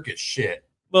 That's like circus shit.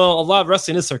 Well, a lot of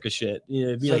wrestling is circus shit.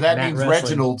 So that means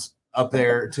Reginald's up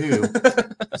there too.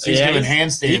 So he's doing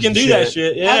handstands. He can do that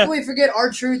shit. How Yeah. can we forget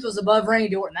R-Truth was above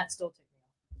Randy Orton? That's still taking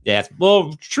Yeah.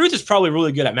 Well, Truth is probably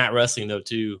really good at mat wrestling though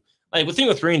too. Like the thing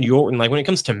with Randy Orton, like when it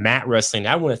comes to mat wrestling,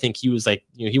 I wouldn't think he was like,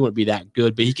 he wouldn't be that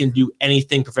good, but he can do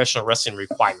anything professional wrestling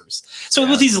requires. So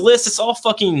with these lists, it's all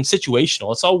fucking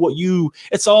situational.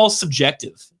 It's all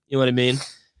subjective. You know what I mean?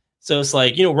 So it's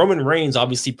like, Roman Reigns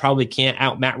obviously probably can't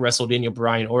out mat wrestle Daniel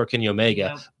Bryan or Kenny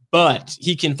Omega, but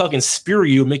he can fucking spear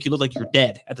you and make you look like you're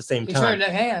dead at the same time.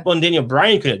 Sure, well, and Daniel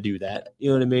Bryan couldn't do that. You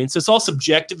know what I mean? So it's all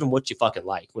subjective and what you fucking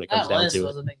like when it comes down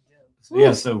to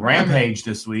it. So Rampage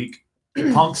this week.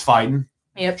 Punk's fighting.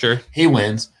 Yep. Sure. He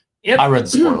wins. Yep. I read the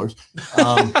spoilers.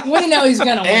 We know he's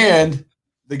gonna win. And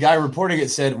the guy reporting it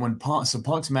said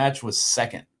Punk's match was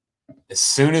second. As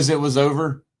soon as it was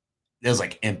over, it was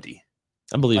like empty.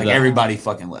 I believe like that. Everybody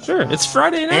fucking left. Sure. It's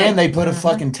Friday night. And they put a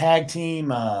fucking tag team.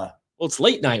 Well, it's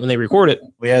late night when they record it.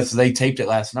 Well, yeah, so they taped it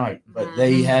last night. But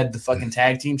they had the fucking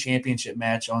tag team championship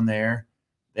match on there.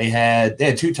 They had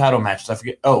 2 title matches. I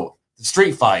forget. Oh, the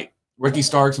street fight. Ricky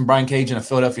Starks and Brian Cage in a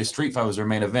Philadelphia street fight was their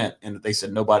main event, and they said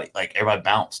everybody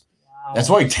bounced. Wow. That's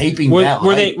why taping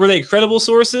were they credible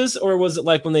sources, or was it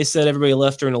like when they said everybody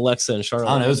left during Alexa and Charlotte? I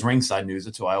don't know. It was ringside news.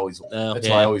 That's why I always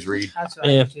read.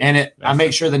 I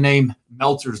make sure the name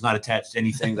Meltzer is not attached to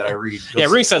anything that I read. Yeah,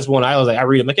 ringside's one. I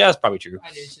read it. I'm like, yeah, that's probably true.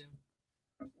 I do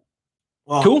too.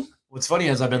 Well, cool. What's funny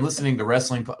is I've been listening to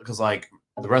wrestling because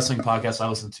the wrestling podcast I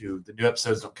listen to, the new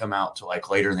episodes don't come out till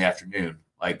later in the afternoon.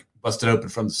 Busted Open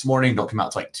from this morning don't come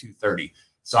out till 2:30.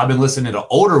 So I've been listening to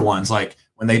older ones, like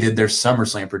when they did their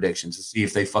SummerSlam predictions to see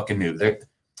if they fucking knew.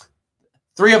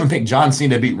 3 of them picked John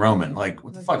Cena to beat Roman.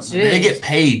 What the fuck? Jeez. They get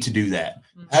paid to do that.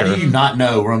 How do you not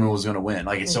know Roman was going to win?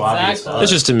 It's so obvious.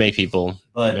 It's just to make people.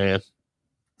 But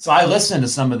so I listened to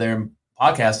some of their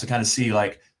podcasts to kind of see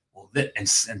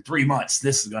in 3 months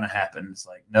this is going to happen. It's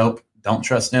nope, don't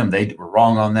trust them. They were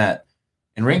wrong on that.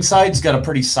 And Ringside's got a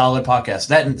pretty solid podcast.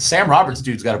 That and Sam Roberts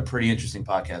dude's got a pretty interesting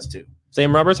podcast too.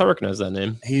 Sam Roberts, I recognize that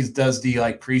name. He does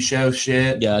the pre-show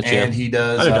shit, gotcha. And he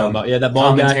does that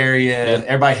bald commentary. Guy. Yeah.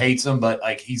 Everybody hates him, but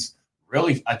he's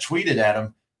really. I tweeted at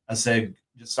him. I said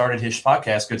just started his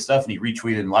podcast, good stuff, and he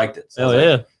retweeted and liked it.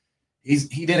 So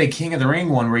he did a King of the Ring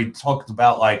one where he talked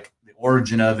about the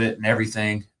origin of it and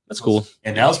everything. That's cool,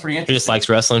 and that was pretty interesting. He just likes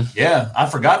wrestling. Yeah, I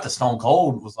forgot that Stone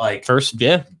Cold was first.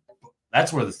 Yeah.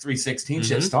 That's where the 316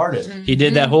 shit started. He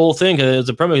did that whole thing because it was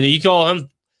a promo. You call him,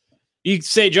 you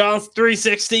say John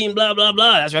 316, blah, blah,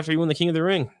 blah. That's after he won the King of the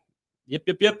Ring. Yep.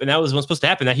 And that was what's supposed to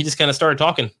happen. That he just kind of started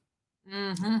talking.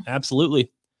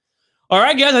 Absolutely. All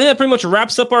right, guys. I think that pretty much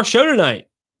wraps up our show tonight.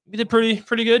 We did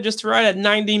pretty good. Just right at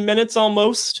 90 minutes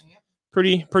almost.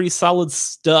 Pretty solid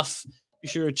stuff. Be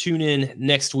sure to tune in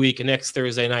next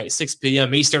Thursday night, 6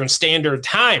 p.m. Eastern Standard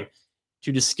Time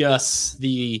to discuss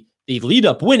the lead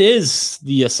up. When is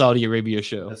the Saudi Arabia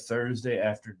show? The Thursday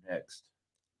after next.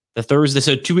 The Thursday,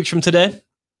 so 2 weeks from today.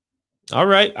 All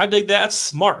right, I think that's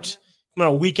smart. Come on,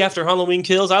 a week after Halloween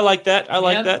Kills. I like that. I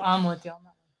like that. I'm with you on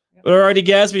that. Yep. All righty,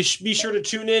 guys. Be sure to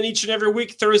tune in each and every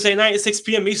week, Thursday night at 6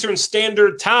 p.m. Eastern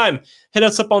Standard Time. Hit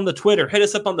us up on the Twitter. Hit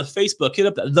us up on the Facebook. Hit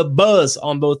up the Buzz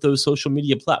on both those social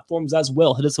media platforms as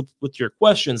well. Hit us up with your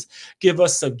questions. Give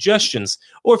us suggestions.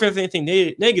 Or if you have anything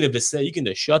negative to say, you can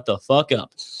just shut the fuck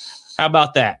up. How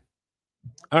about that?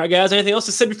 All right, guys. Anything else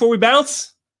to say before we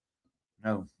bounce?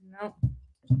 No.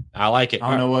 I like it. I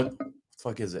don't know what the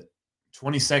fuck is it.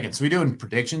 20 seconds. We doing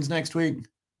predictions next week?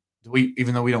 Do we?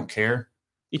 Even though we don't care.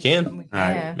 You can. All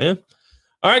right. Yeah.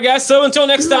 All right, guys. So until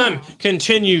next time,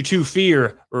 continue to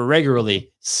fear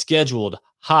regularly scheduled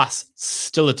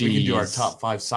hostilities. We can do our top 5